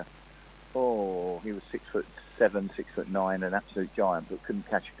was he was 6'7", 6'9", an absolute giant, but couldn't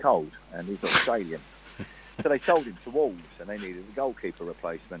catch a cold, and he's Australian. So they sold him to Wolves, and they needed a goalkeeper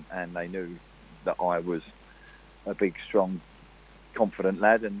replacement, and they knew that I was a big, strong, confident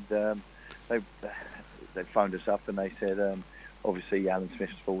lad, and they phoned us up and they said, obviously Alan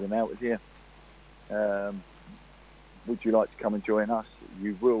Smith's falling out with you. Would you like to come and join us?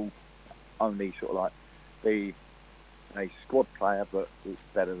 You will only sort of like be a squad player, but it's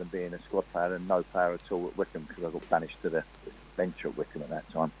better than being a squad player than no player at all at Wycombe, because I got banished to the bench at Wycombe at that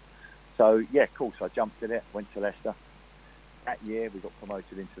time. So yeah, cool. So I jumped at it, went to Leicester. That year we got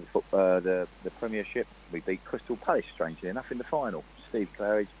promoted into the Premiership. We beat Crystal Palace, strangely enough, in the final. Steve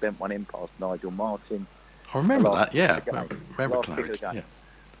Claridge bent one in past Nigel Martin. I remember that, yeah. Remember Claridge, yeah.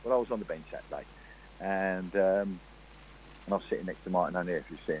 Well, I was on the bench that day, and I was sitting next to Martin O'Neill,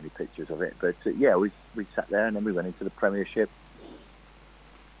 if you see any pictures of it. But yeah, we sat there, and then we went into the Premiership.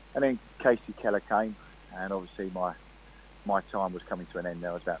 And then Casey Keller came, and obviously my time was coming to an end.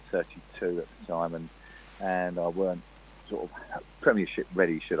 I was about 32 at the time, and I weren't sort of Premiership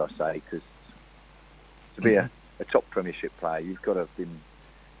ready, should I say? Because to be a top Premiership player, you've got to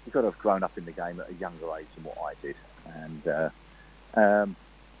have grown up in the game at a younger age than what I did. And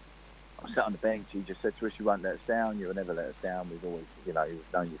I sat on the bench. He just said to us, "You won't let us down. You will never let us down. We've always, we've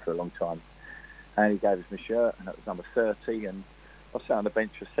known you for a long time." And he gave us my shirt, and that was number 30. And I sat on the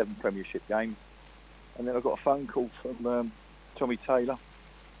bench for 7 Premiership games. And then I got a phone call from Tommy Taylor.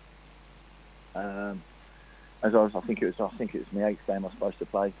 I think it was my 8th game I was supposed to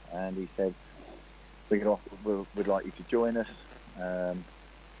play, and he said, we'd like you to join us.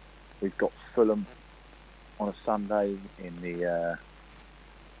 We've got Fulham on a Sunday in the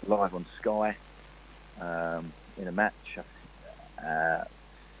live on Sky in a match.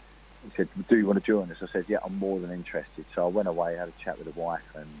 He said, "Do you want to join us?" I said, "Yeah, I'm more than interested." So I went away, had a chat with the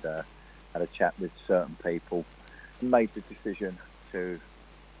wife, and had a chat with certain people, and made the decision to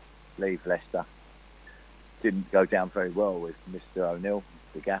leave Leicester. Didn't go down very well with Mr. O'Neill,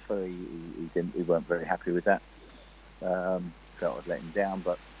 the gaffer. He weren't very happy with that. Felt I'd let him down,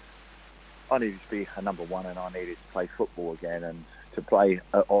 but I needed to be a number one, and I needed to play football again, and to play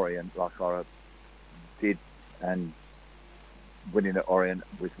at Orient like I did, and winning at Orient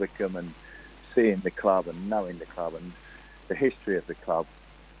with Wycombe, and seeing the club and knowing the club and the history of the club.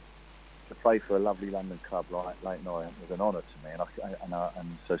 To play for a lovely London club like Leyton Orient was an honour to me,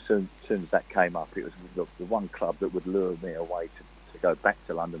 and so soon as that came up, it was the one club that would lure me away to go back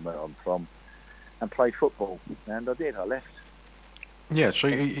to London, where I'm from, and play football. And I did. I left. Yeah. So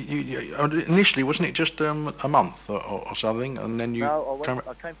you initially, wasn't it just a month or something, and then you? No,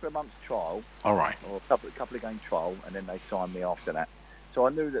 I came for a month's trial. All right. Or a couple of game trial, and then they signed me after that. So I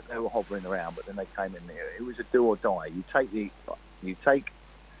knew that they were hovering around, but then they came in there. It was a do or die. You take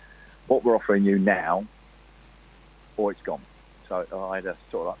what we're offering you now, or it's gone. So I had a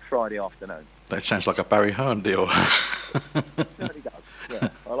sort of like Friday afternoon. That sounds like a Barry Hearn deal. It certainly does. Yeah,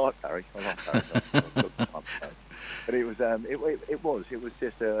 I like Barry. But it was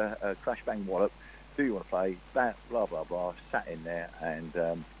just a crash bang wallop. Do you want to play? Blah blah blah. Sat in there, and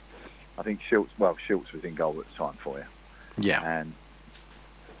I think Schultz was in goal at the time for you. Yeah. And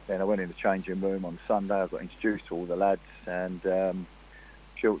then I went in the changing room on Sunday. I got introduced to all the lads, and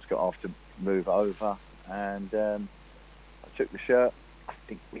Schultz got asked to move over, and I took the shirt. I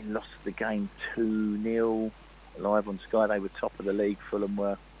think we lost the game 2-0 live on Sky. They were top of the league, Fulham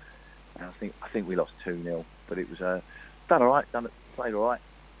were, and I think we lost 2-0. But it was done all right. Played all right.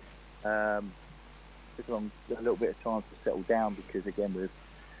 Took a little bit of time to settle down, because again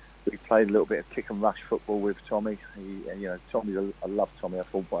we played a little bit of kick and rush football with Tommy. I love Tommy. I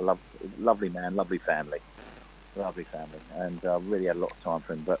thought, lovely man, lovely family, and I really had a lot of time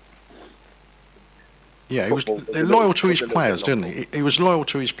for him. But yeah, he was loyal to his players, didn't he? He was loyal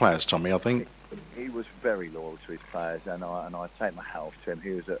to his players, Tommy. I think he was very loyal to his players, and I take my hat off to him.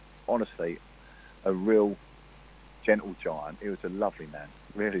 He was honestly a real gentle giant. He was a lovely man,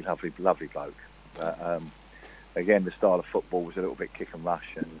 really lovely bloke. Again, the style of football was a little bit kick and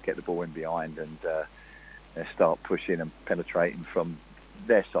rush and get the ball in behind and start pushing and penetrating from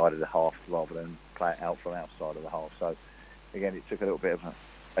their side of the half rather than play it out from outside of the half. So again, it took a little bit of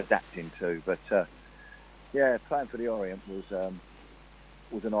adapting to, but playing for the Orient was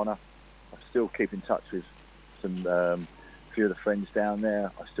an honour. I still keep in touch with some few of the friends down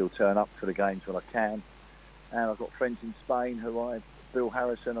there. I still turn up for the games when I can, and I've got friends in Spain Bill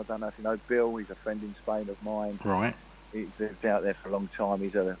Harrison, I don't know if you know Bill, he's a friend in Spain of mine. Right. He's lived out there for a long time.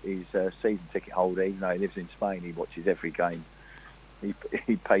 He's a season ticket holder. Even though he lives in Spain, he watches every game. He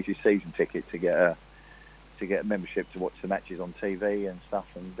pays his season ticket to get a membership to watch the matches on TV and stuff.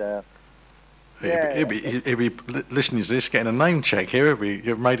 And he'll be listening to this, getting a name check here.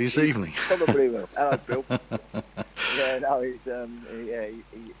 You've made his evening. Probably will. Hello, Bill.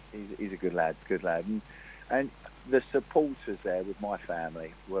 He's a good lad. And the supporters there with my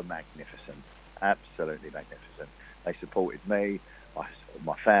family were magnificent, absolutely magnificent. They supported me,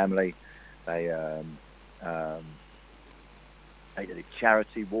 my family. They did a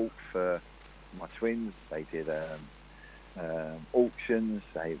charity walk for my twins. They did auctions.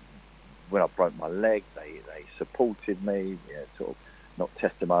 When I broke my leg, they supported me. Sort of not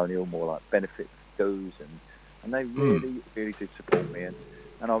testimonial, more like benefit dues, and they really did support me, and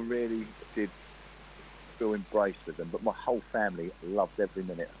I really did feel embraced with them. But my whole family loved every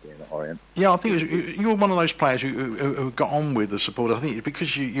minute of being at Orient. Yeah, I think you were one of those players who got on with the support. I think it's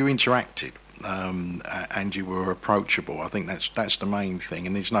because you interacted and you were approachable. I think that's the main thing,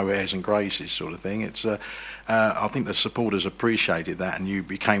 and there's no airs and graces sort of thing. It's I think the supporters appreciated that, and you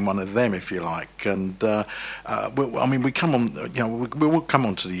became one of them, if you like. And we come on, we'll come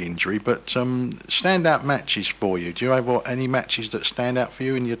on to the injury, but standout matches for you. Do you have any matches that stand out for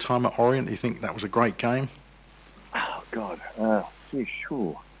you in your time at Orient? Do you think that was a great game? Oh God,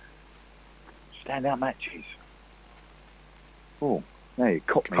 sure. Standout matches. Oh. No, you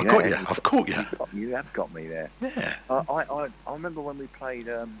caught me there. I've caught you. You have got me there. Yeah. I remember when we played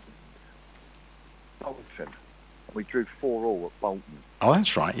Bolton. We drew 4-4 at Bolton. Oh,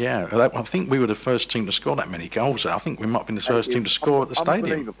 that's right, yeah. I think we were the first team to score that many goals. I think we might have been the first team to score at the stadium.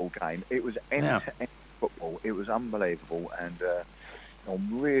 Unbelievable game. It was end-to-end football. It was unbelievable. And on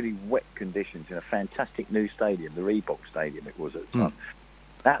really wet conditions in a fantastic new stadium, the Reebok Stadium it was at the time.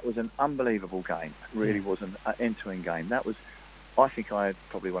 That was an unbelievable game. It really was an end-to-end game. I think I had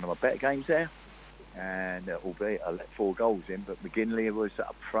probably one of my better games there, and albeit I let 4 goals in, but McGinley was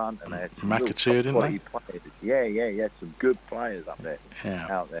up front, and they had some McAteer, didn't they? Players. Yeah, you had some good players out there.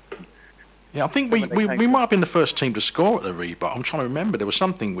 Yeah, I think we might have been the first team to score at the Reebok. I'm trying to remember. There was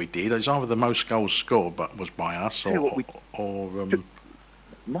something we did. It was either the most goals scored, but was by us, might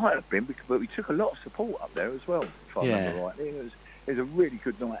have been, but we took a lot of support up there as well. If I remember rightly, it was a really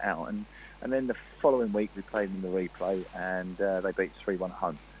good night out, and then the following week we played in the replay, and they beat us 3-1 at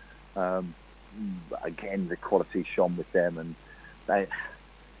home. Again, the quality shone with them, and they're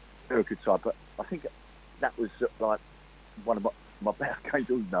a good side. But I think that was like one of my better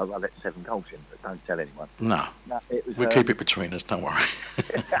games. Oh no, I let 7 goals in, but don't tell anyone. No, we'll keep it between us. Don't worry.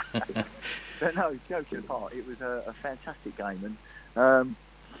 But no, joking apart, it was a fantastic game, and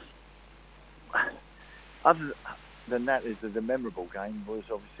other than that, the memorable game was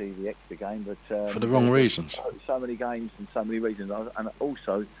obviously the Exeter game, but for the wrong reasons. So many games and so many reasons, and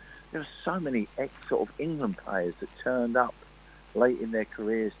also there were so many sort of England players that turned up late in their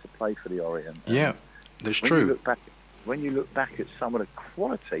careers to play for the Orient. Yeah, that's true. When you look back at some of the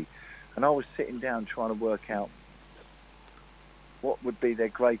quality, and I was sitting down trying to work out what would be their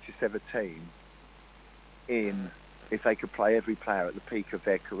greatest ever team if they could play every player at the peak of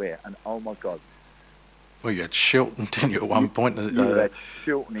their career, and oh my God. Well, you had Shilton, didn't you, at one point? You had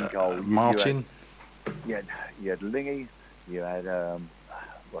Shilton in goal. Martin. You had Lingy. You had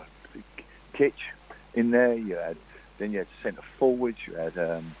Kitch in there. Then you had centre forwards. You had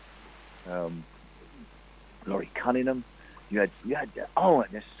Laurie Cunningham. You had and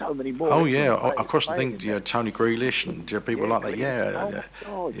there's so many more. Oh yeah, across the thing you had Tony Grealish and people like that. Yeah. It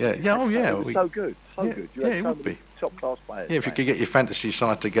was so good, good. It would be top class players. Yeah, if you could get your fantasy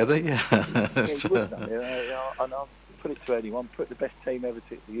side together, you would. And I'll put it to anyone: put the best team ever,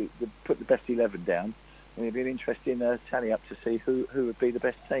 put the best 11 down, it'd be an interesting tally up to see who would be the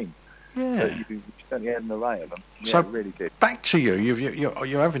best team. Yeah. So you certainly had an array of them. Yeah, So really did. Back to you.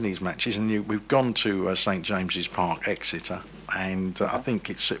 You're having these matches, and we've gone to St James's Park, Exeter, and I think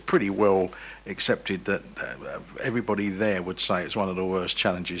it's pretty well accepted that everybody there would say it's one of the worst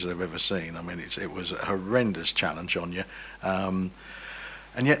challenges they've ever seen. I mean, it was a horrendous challenge on you, and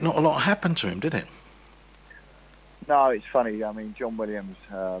yet not a lot happened to him, did it? No, it's funny. I mean, John Williams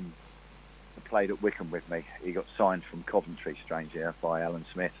played at Wycombe with me. He got signed from Coventry, strangely enough, by Alan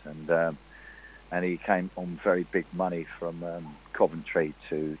Smith, and he came on very big money from Coventry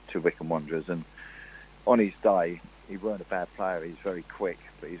to Wycombe Wanderers. And on his day, he weren't a bad player. He's very quick,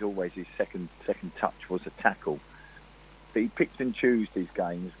 but his second touch was a tackle. But he picked and chose these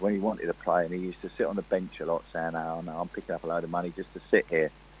games when he wanted to play, and he used to sit on the bench a lot, saying, "Oh no, I'm picking up a load of money just to sit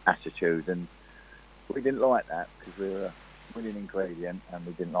here." Attitude, and we didn't like that because we were a winning ingredient, and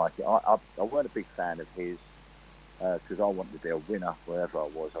we didn't like it. I weren't a big fan of his. Because I wanted to be a winner wherever I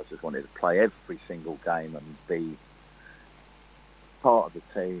was. I just wanted to play every single game and be part of the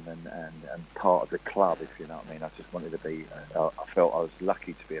team and part of the club, if you know what I mean. I just wanted to be, I felt I was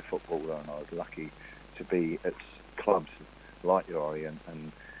lucky to be a footballer, and I was lucky to be at clubs like the Orient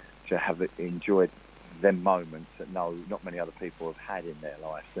and to have enjoyed them moments that not many other people have had in their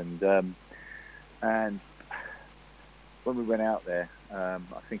lives. And when we went out there, I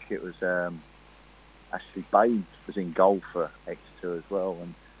think it was... Ashley Babe was in goal for Exeter as well,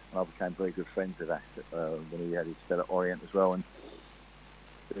 and I became very good friends with Ashley when he had his spell at Orient as well. And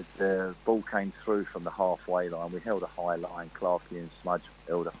the ball came through from the halfway line. We held a high line. Clarkey and Smudge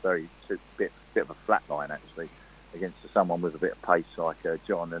held a bit of a flat line actually against someone with a bit of pace like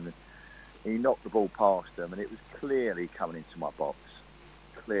John, and he knocked the ball past them, and it was clearly coming into my box,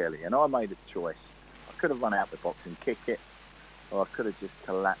 clearly. And I made a choice. I could have run out the box and kicked it, or I could have just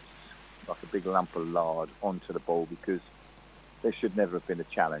collapsed like a big lump of lard onto the ball, because there should never have been a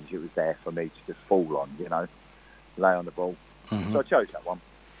challenge. It was there for me to just fall on, lay on the ball. Mm-hmm. So I chose that one.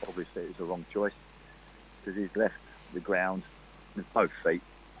 Obviously, it was the wrong choice because he's left the ground with both feet,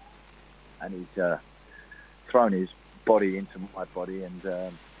 and he's thrown his body into my body, and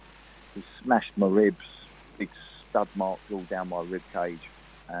he smashed my ribs, big stud marks all down my rib cage,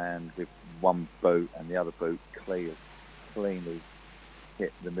 and with one boot, and the other boot cleanly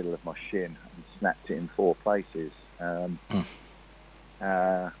hit the middle of my shin and snapped it in 4 places. And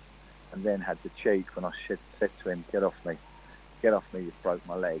then had the cheek when I said to him, get off me, you've broke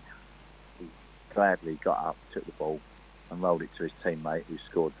my leg. He gladly got up, took the ball and rolled it to his teammate, who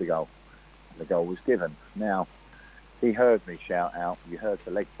scored the goal. And the goal was given. Now, he heard me shout out, you heard the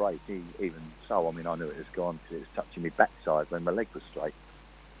leg break. Even so, I knew it was gone because it was touching me backside when my leg was straight.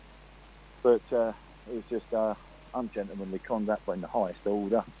 But it was just ungentlemanly conduct, but in the highest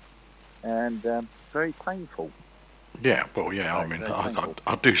order, and very painful. Yeah, well, yeah.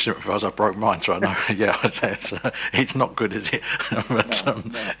 I do sympathise. I broke mine, so I know. Yeah, it's not good, is it? But no.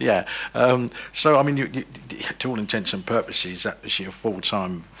 Yeah. So, you, to all intents and purposes, that was your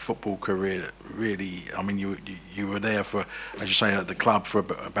full-time football career. Really, you were there for, as you say, at the club for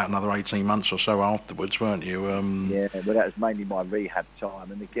about another 18 months or so afterwards, weren't you? Yeah, well, that was mainly my rehab time,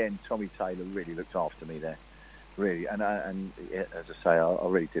 and again, Tommy Taylor really looked after me there. Really, and as I say, I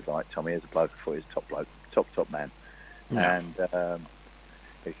really did like Tommy as a bloke. I thought he was a top bloke, top man. Yeah. And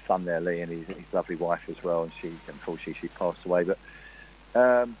his son there, Lee, and his lovely wife as well. And unfortunately, she passed away. But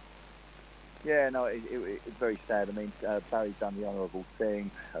it was very sad. Barry done the honourable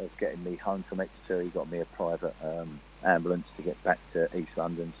thing of getting me home from Exeter. He got me a private ambulance to get back to East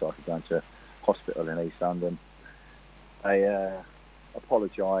London, so I could go into a hospital in East London. They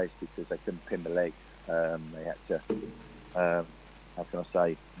apologised because they couldn't pin the leg. They had to, how can I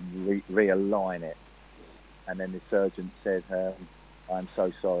say, realign it. And then the surgeon said, I'm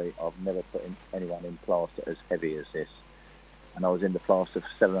so sorry, I've never put anyone in plaster as heavy as this. And I was in the plaster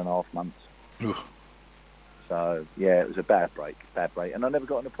for 7.5 months. Ugh. So, yeah, it was a bad break. And I never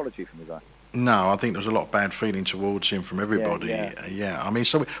got an apology from the guy. No, I think there was a lot of bad feeling towards him from everybody. Yeah.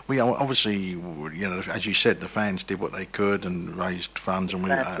 So we obviously, as you said, the fans did what they could and raised funds. And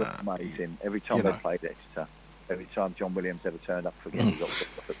Fans were amazing. Every time they played Exeter, every time John Williams ever turned up, forget he got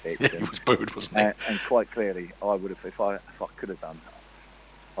picked off the pitch. Yeah, he was booed, wasn't he? And quite clearly, I would have, if I could have done,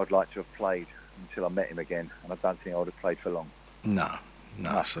 I'd like to have played until I met him again, and I don't think I would have played for long. No.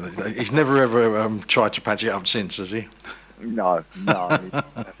 So he's never ever tried to patch it up since, has he? No.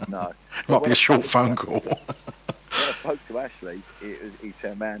 Might be a short phone call. When I spoke to Ashley, he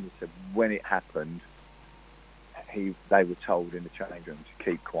turned around and said when it happened, they were told in the change room to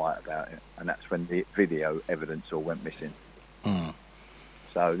keep quiet about it, and that's when the video evidence all went missing.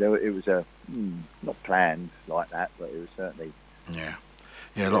 So it was not planned like that, but it was certainly.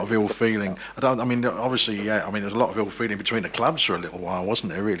 Yeah, a lot of ill feeling. Obviously, there's a lot of ill feeling between the clubs for a little while,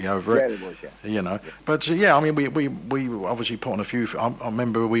 wasn't there? Really over it. Yeah, it was. Yeah. You know, but we obviously put on a few. I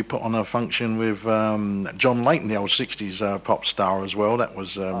remember we put on a function with John Layton, the old '60s pop star as well. That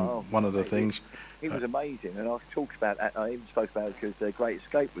was one of the things. It was amazing, and I talked about that. I even spoke about it because The Great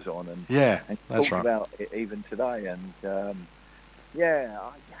Escape was on, and that's talked right. about it even today. And the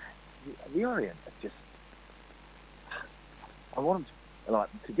Orient are just. I want them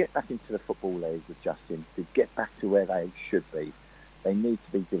to get back into the Football League with Justin, to get back to where they should be. They need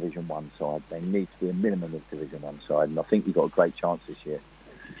to be Division 1 side. They need to be a minimum of Division 1 side, and I think you've got a great chance this year.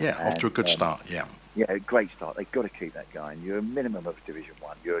 Yeah, off to a good start. Yeah, great start. They've got to keep that going. You're a minimum of Division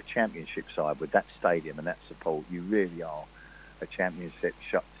 1. You're a Championship side with that stadium and that support. You really are a Championship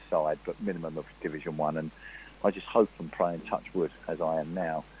side, but minimum of Division 1. And I just hope and pray and touch wood, as I am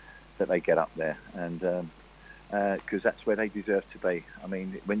now, that they get up there, and because that's where they deserve to be. I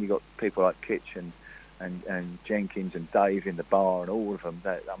mean, when you've got people like Kitch and Jenkins and Dave in the bar and all of them,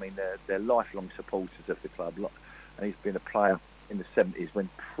 they're lifelong supporters of the club. And he's been a player in the 70s when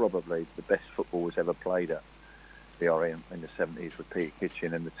probably the best football was ever played at the Orient in the 70s with Peter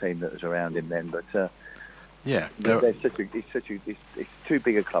Kitchen and the team that was around him then. But it's too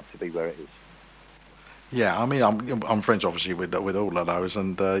big a club to be where it is. Yeah, I'm friends obviously with all of those,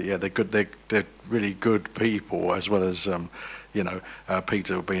 and they're good. They're really good people, as well as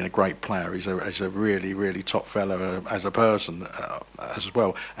Peter being a great player. He's a really, really top fellow as a person as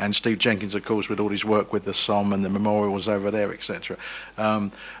well. And Steve Jenkins, of course, with all his work with the SOM and the memorials over there, etc.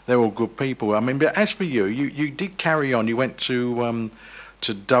 They're all good people. But as for you did carry on. You went to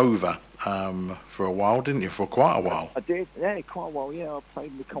Dover for a while, didn't you? For quite a while. I did. Yeah, quite a while. Yeah, I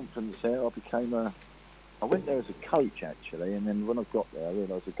played in the conference there. I went there as a coach, actually, and then when I got there, I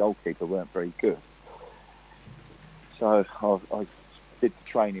realised the goalkeeper weren't very good. So I did the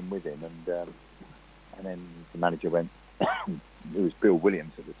training with him, and then the manager went, it was Bill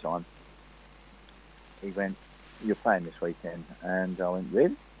Williams at the time, he went, "You're playing this weekend." And I went,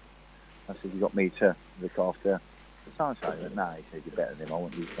 "Really?" I said, "You got me to look after the so-and-so?" He went, "No," he said, "You're better than him, I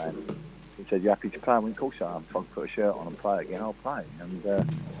want you playing." He said, "You happy to play?" I went, "Of course I am. If I can put a shirt on and play again, I'll play." And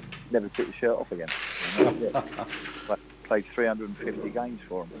never took the shirt off again. Played 350 games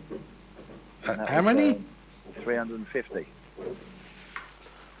for him. How many? 350.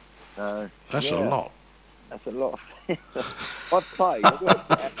 That's a lot. That's a lot. I've played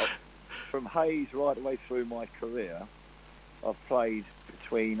from Hayes right the way through my career. I've played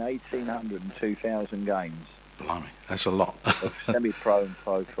between 1,800 and 2,000 games. Blimey, that's a lot. Of semi-pro and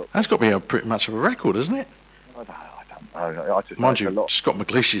pro football. That's got to be pretty much of a record, isn't it? I don't know. I just Mind you, Scott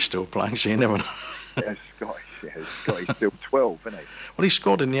McLeish is still playing, so you never know. Yeah, Scotty's still 12, isn't he? Well, he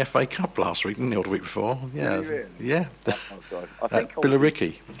scored in the FA Cup last week, didn't he, or the week before? Yeah. Really? Yeah. Oh, God. I think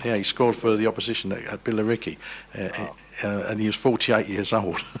Billericay. Yeah, he scored for the opposition at Billericay, and he was 48 years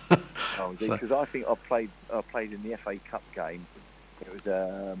old. Because I think I played in the FA Cup game. It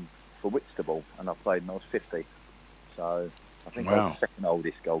was for Whitstable, and I played when I was 50. So I think I was the second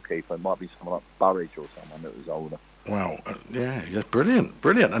oldest goalkeeper. It might be someone like Burrows or someone that was older. Wow, yeah, brilliant.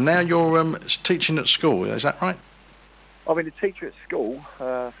 And now you're teaching at school, is that right? I've been a teacher at school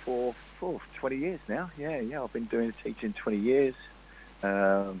for 20 years now. Yeah, I've been doing teaching 20 years.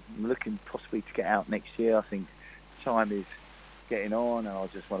 I'm looking possibly to get out next year. I think time is getting on, and I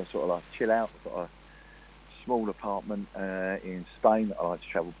just want to sort of chill out. I've got a small apartment in Spain that I like to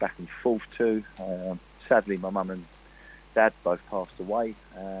travel back and forth to. Sadly, my mum and dad both passed away,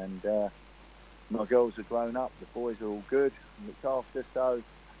 and my girls are grown up, the boys are all good, looked after, so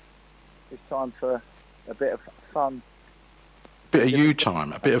it's time for a bit of fun. A bit of you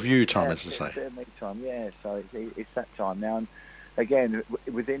time, as I say. A bit of me time, yeah, so it's that time now. And again,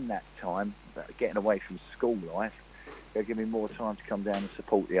 within that time, getting away from school life, it'll give me more time to come down and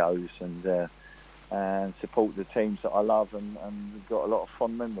support the O's and support the teams that I love and got a lot of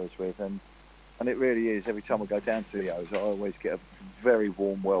fond memories with. And it really is, every time I go down to the O's, I always get a very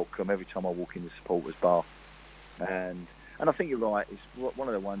warm welcome every time I walk in the supporters bar. And I think you're right, it's one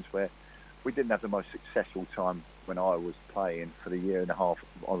of the ones where we didn't have the most successful time when I was playing for the year and a half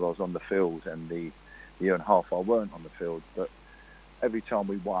I was on the field, and the year and a half I weren't on the field. But every time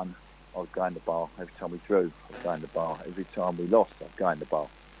we won, I'd go in the bar. Every time we drew, I'd go in the bar. Every time we lost, I'd go in the bar.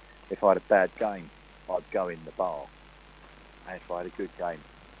 If I had a bad game, I'd go in the bar. And if I had a good game,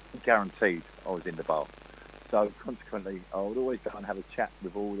 guaranteed I was in the bar. So consequently, I would always go and have a chat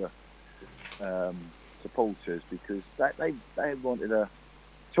with all the supporters, because they wanted to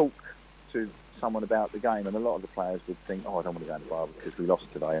talk to someone about the game, and a lot of the players would think, I don't want to go to the bar because we lost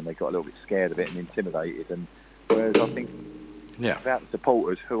today, and they got a little bit scared of it and intimidated. And whereas I think about the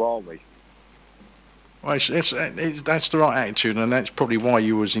supporters, who are we? Well, that's the right attitude, and that's probably why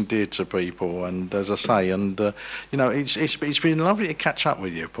you was endeared to people. And as I say, and it's been lovely to catch up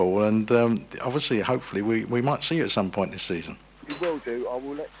with you, Paul. And obviously, hopefully, we might see you at some point this season. We will do. I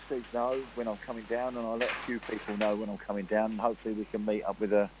will let Steve know when I'm coming down, and I'll let a few people know when I'm coming down. And hopefully, we can meet up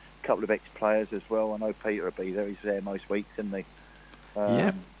with a couple of ex-players as well. I know Peter will be there. He's there most weeks, isn't he?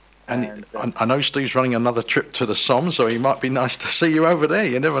 And I know Steve's running another trip to the Somme, so he might be nice to see you over there.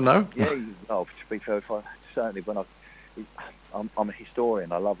 You never know. Yeah, to be fair, certainly when I'm a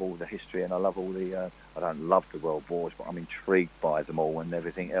historian. I love all the history, and I love all the. I don't love the world wars, but I'm intrigued by them all and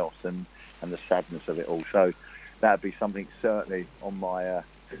everything else, and the sadness of it all. So that'd be something certainly on my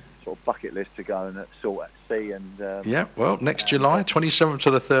sort of bucket list to go and sort of see. And well, next July, 27th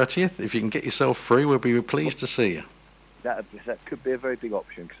to the 30th, if you can get yourself free, we'll be pleased to see you. That could be a very big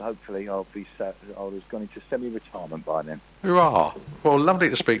option, because hopefully I was going into semi-retirement by then. Hurrah! Well, lovely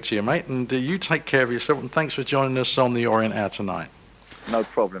to speak to you, mate, and you take care of yourself, and thanks for joining us on the Orient Hour tonight. No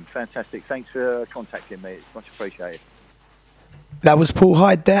problem. Fantastic. Thanks for contacting me. It's much appreciated. That was Paul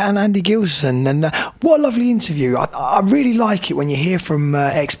Hyde there and Andy Gilson, and what a lovely interview. I really like it when you hear from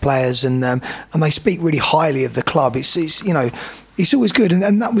ex-players and they speak really highly of the club. It's it's always good,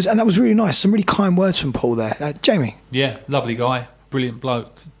 and that was really nice. Some really kind words from Paul there. Jamie? Yeah, lovely guy, brilliant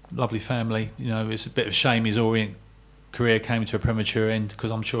bloke, lovely family. It's a bit of a shame his Orient career came to a premature end,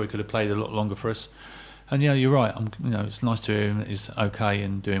 because I'm sure he could have played a lot longer for us. And you're right. It's nice to hear him that he's okay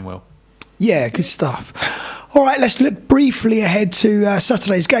and doing well. Yeah, good stuff. All right, let's look briefly ahead to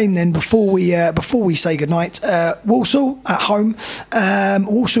Saturday's game then before we say goodnight. Walsall at home.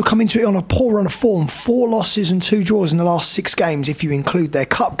 Walsall come into it on a poor run of form, 4 losses and 2 draws in the last 6 games, if you include their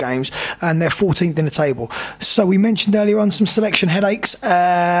cup games, and they're 14th in the table. So we mentioned earlier on some selection headaches.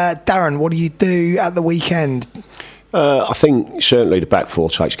 Darin, what do you do at the weekend? I think certainly the back four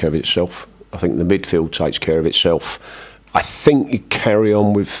takes care of itself. I think the midfield takes care of itself. I think you carry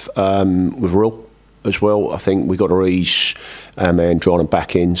on with Rill as well. I think we've got to ease our man Darin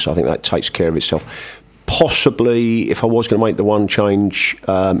back in, so I think that takes care of itself. Possibly, if I was going to make the one change,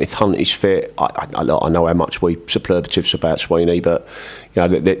 if Hunt is fit, I know how much we superlatives about Sweeney, but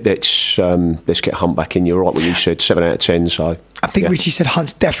let's get Hunt back in. You're right what you said, 7 out of 10. So I think Richie said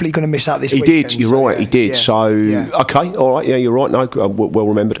Hunt's definitely going to miss out this weekend. He did. You're right. He did. So okay, all right. Yeah, you're right. No, well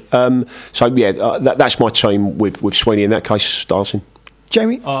remembered. That's my team with Sweeney in that case, Darcy.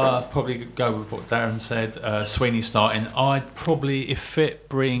 Jamie? I'd probably go with what Darin said. Sweeney starting. I'd probably, if fit,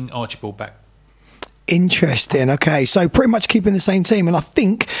 bring Archibald back. Interesting. Okay, so pretty much keeping the same team, and I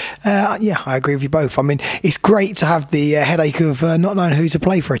think, I agree with you both. I mean, it's great to have the headache of not knowing who to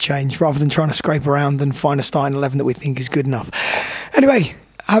play for a change, rather than trying to scrape around and find a starting 11 that we think is good enough. Anyway,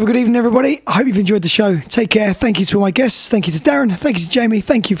 have a good evening, everybody. I hope you've enjoyed the show. Take care. Thank you to all my guests. Thank you to Darin. Thank you to Jamie.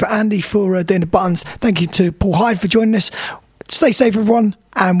 Thank you for Andy for doing the buttons. Thank you to Paul Hyde for joining us. Stay safe, everyone,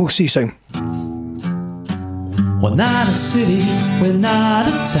 and we'll see you soon. We're not a city, we're not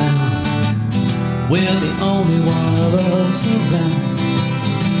a town. We're the only one of us around,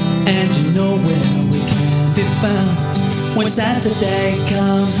 and you know where we can be found when Saturday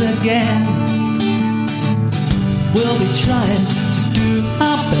comes again. We'll be trying to do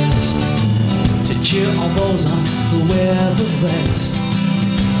our best to cheer on those on who wear the vest.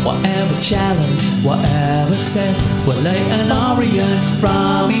 Whatever challenge, whatever test, we'll lay an Orient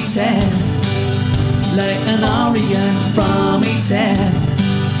from e10. Lay an Orient from e10.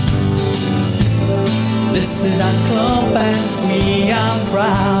 This is our club and we are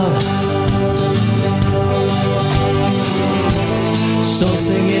proud. So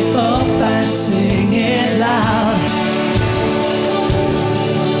sing it up and sing it loud.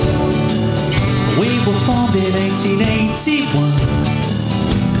 We were formed in 1881.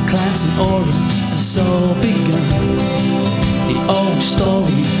 The clans in Orient and so begun. The old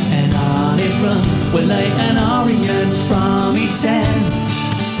story and on it runs. We'll lay an Orient from e10.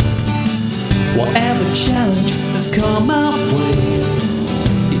 Whatever challenge has come our way,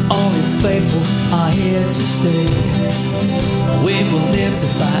 the Orient faithful are here to stay. We will live to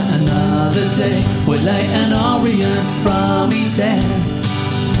fight another day. We'll lay an Orient from e10.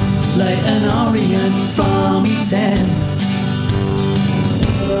 Lay an Orient from e10.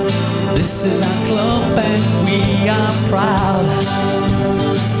 This is our club and we are proud.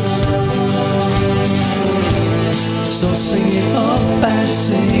 So sing it up and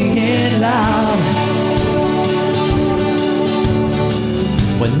sing it loud.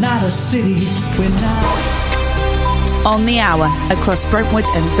 We're not a city, we're not. On the Hour, across Brentwood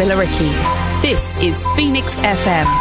and Billericay. This is Phoenix FM.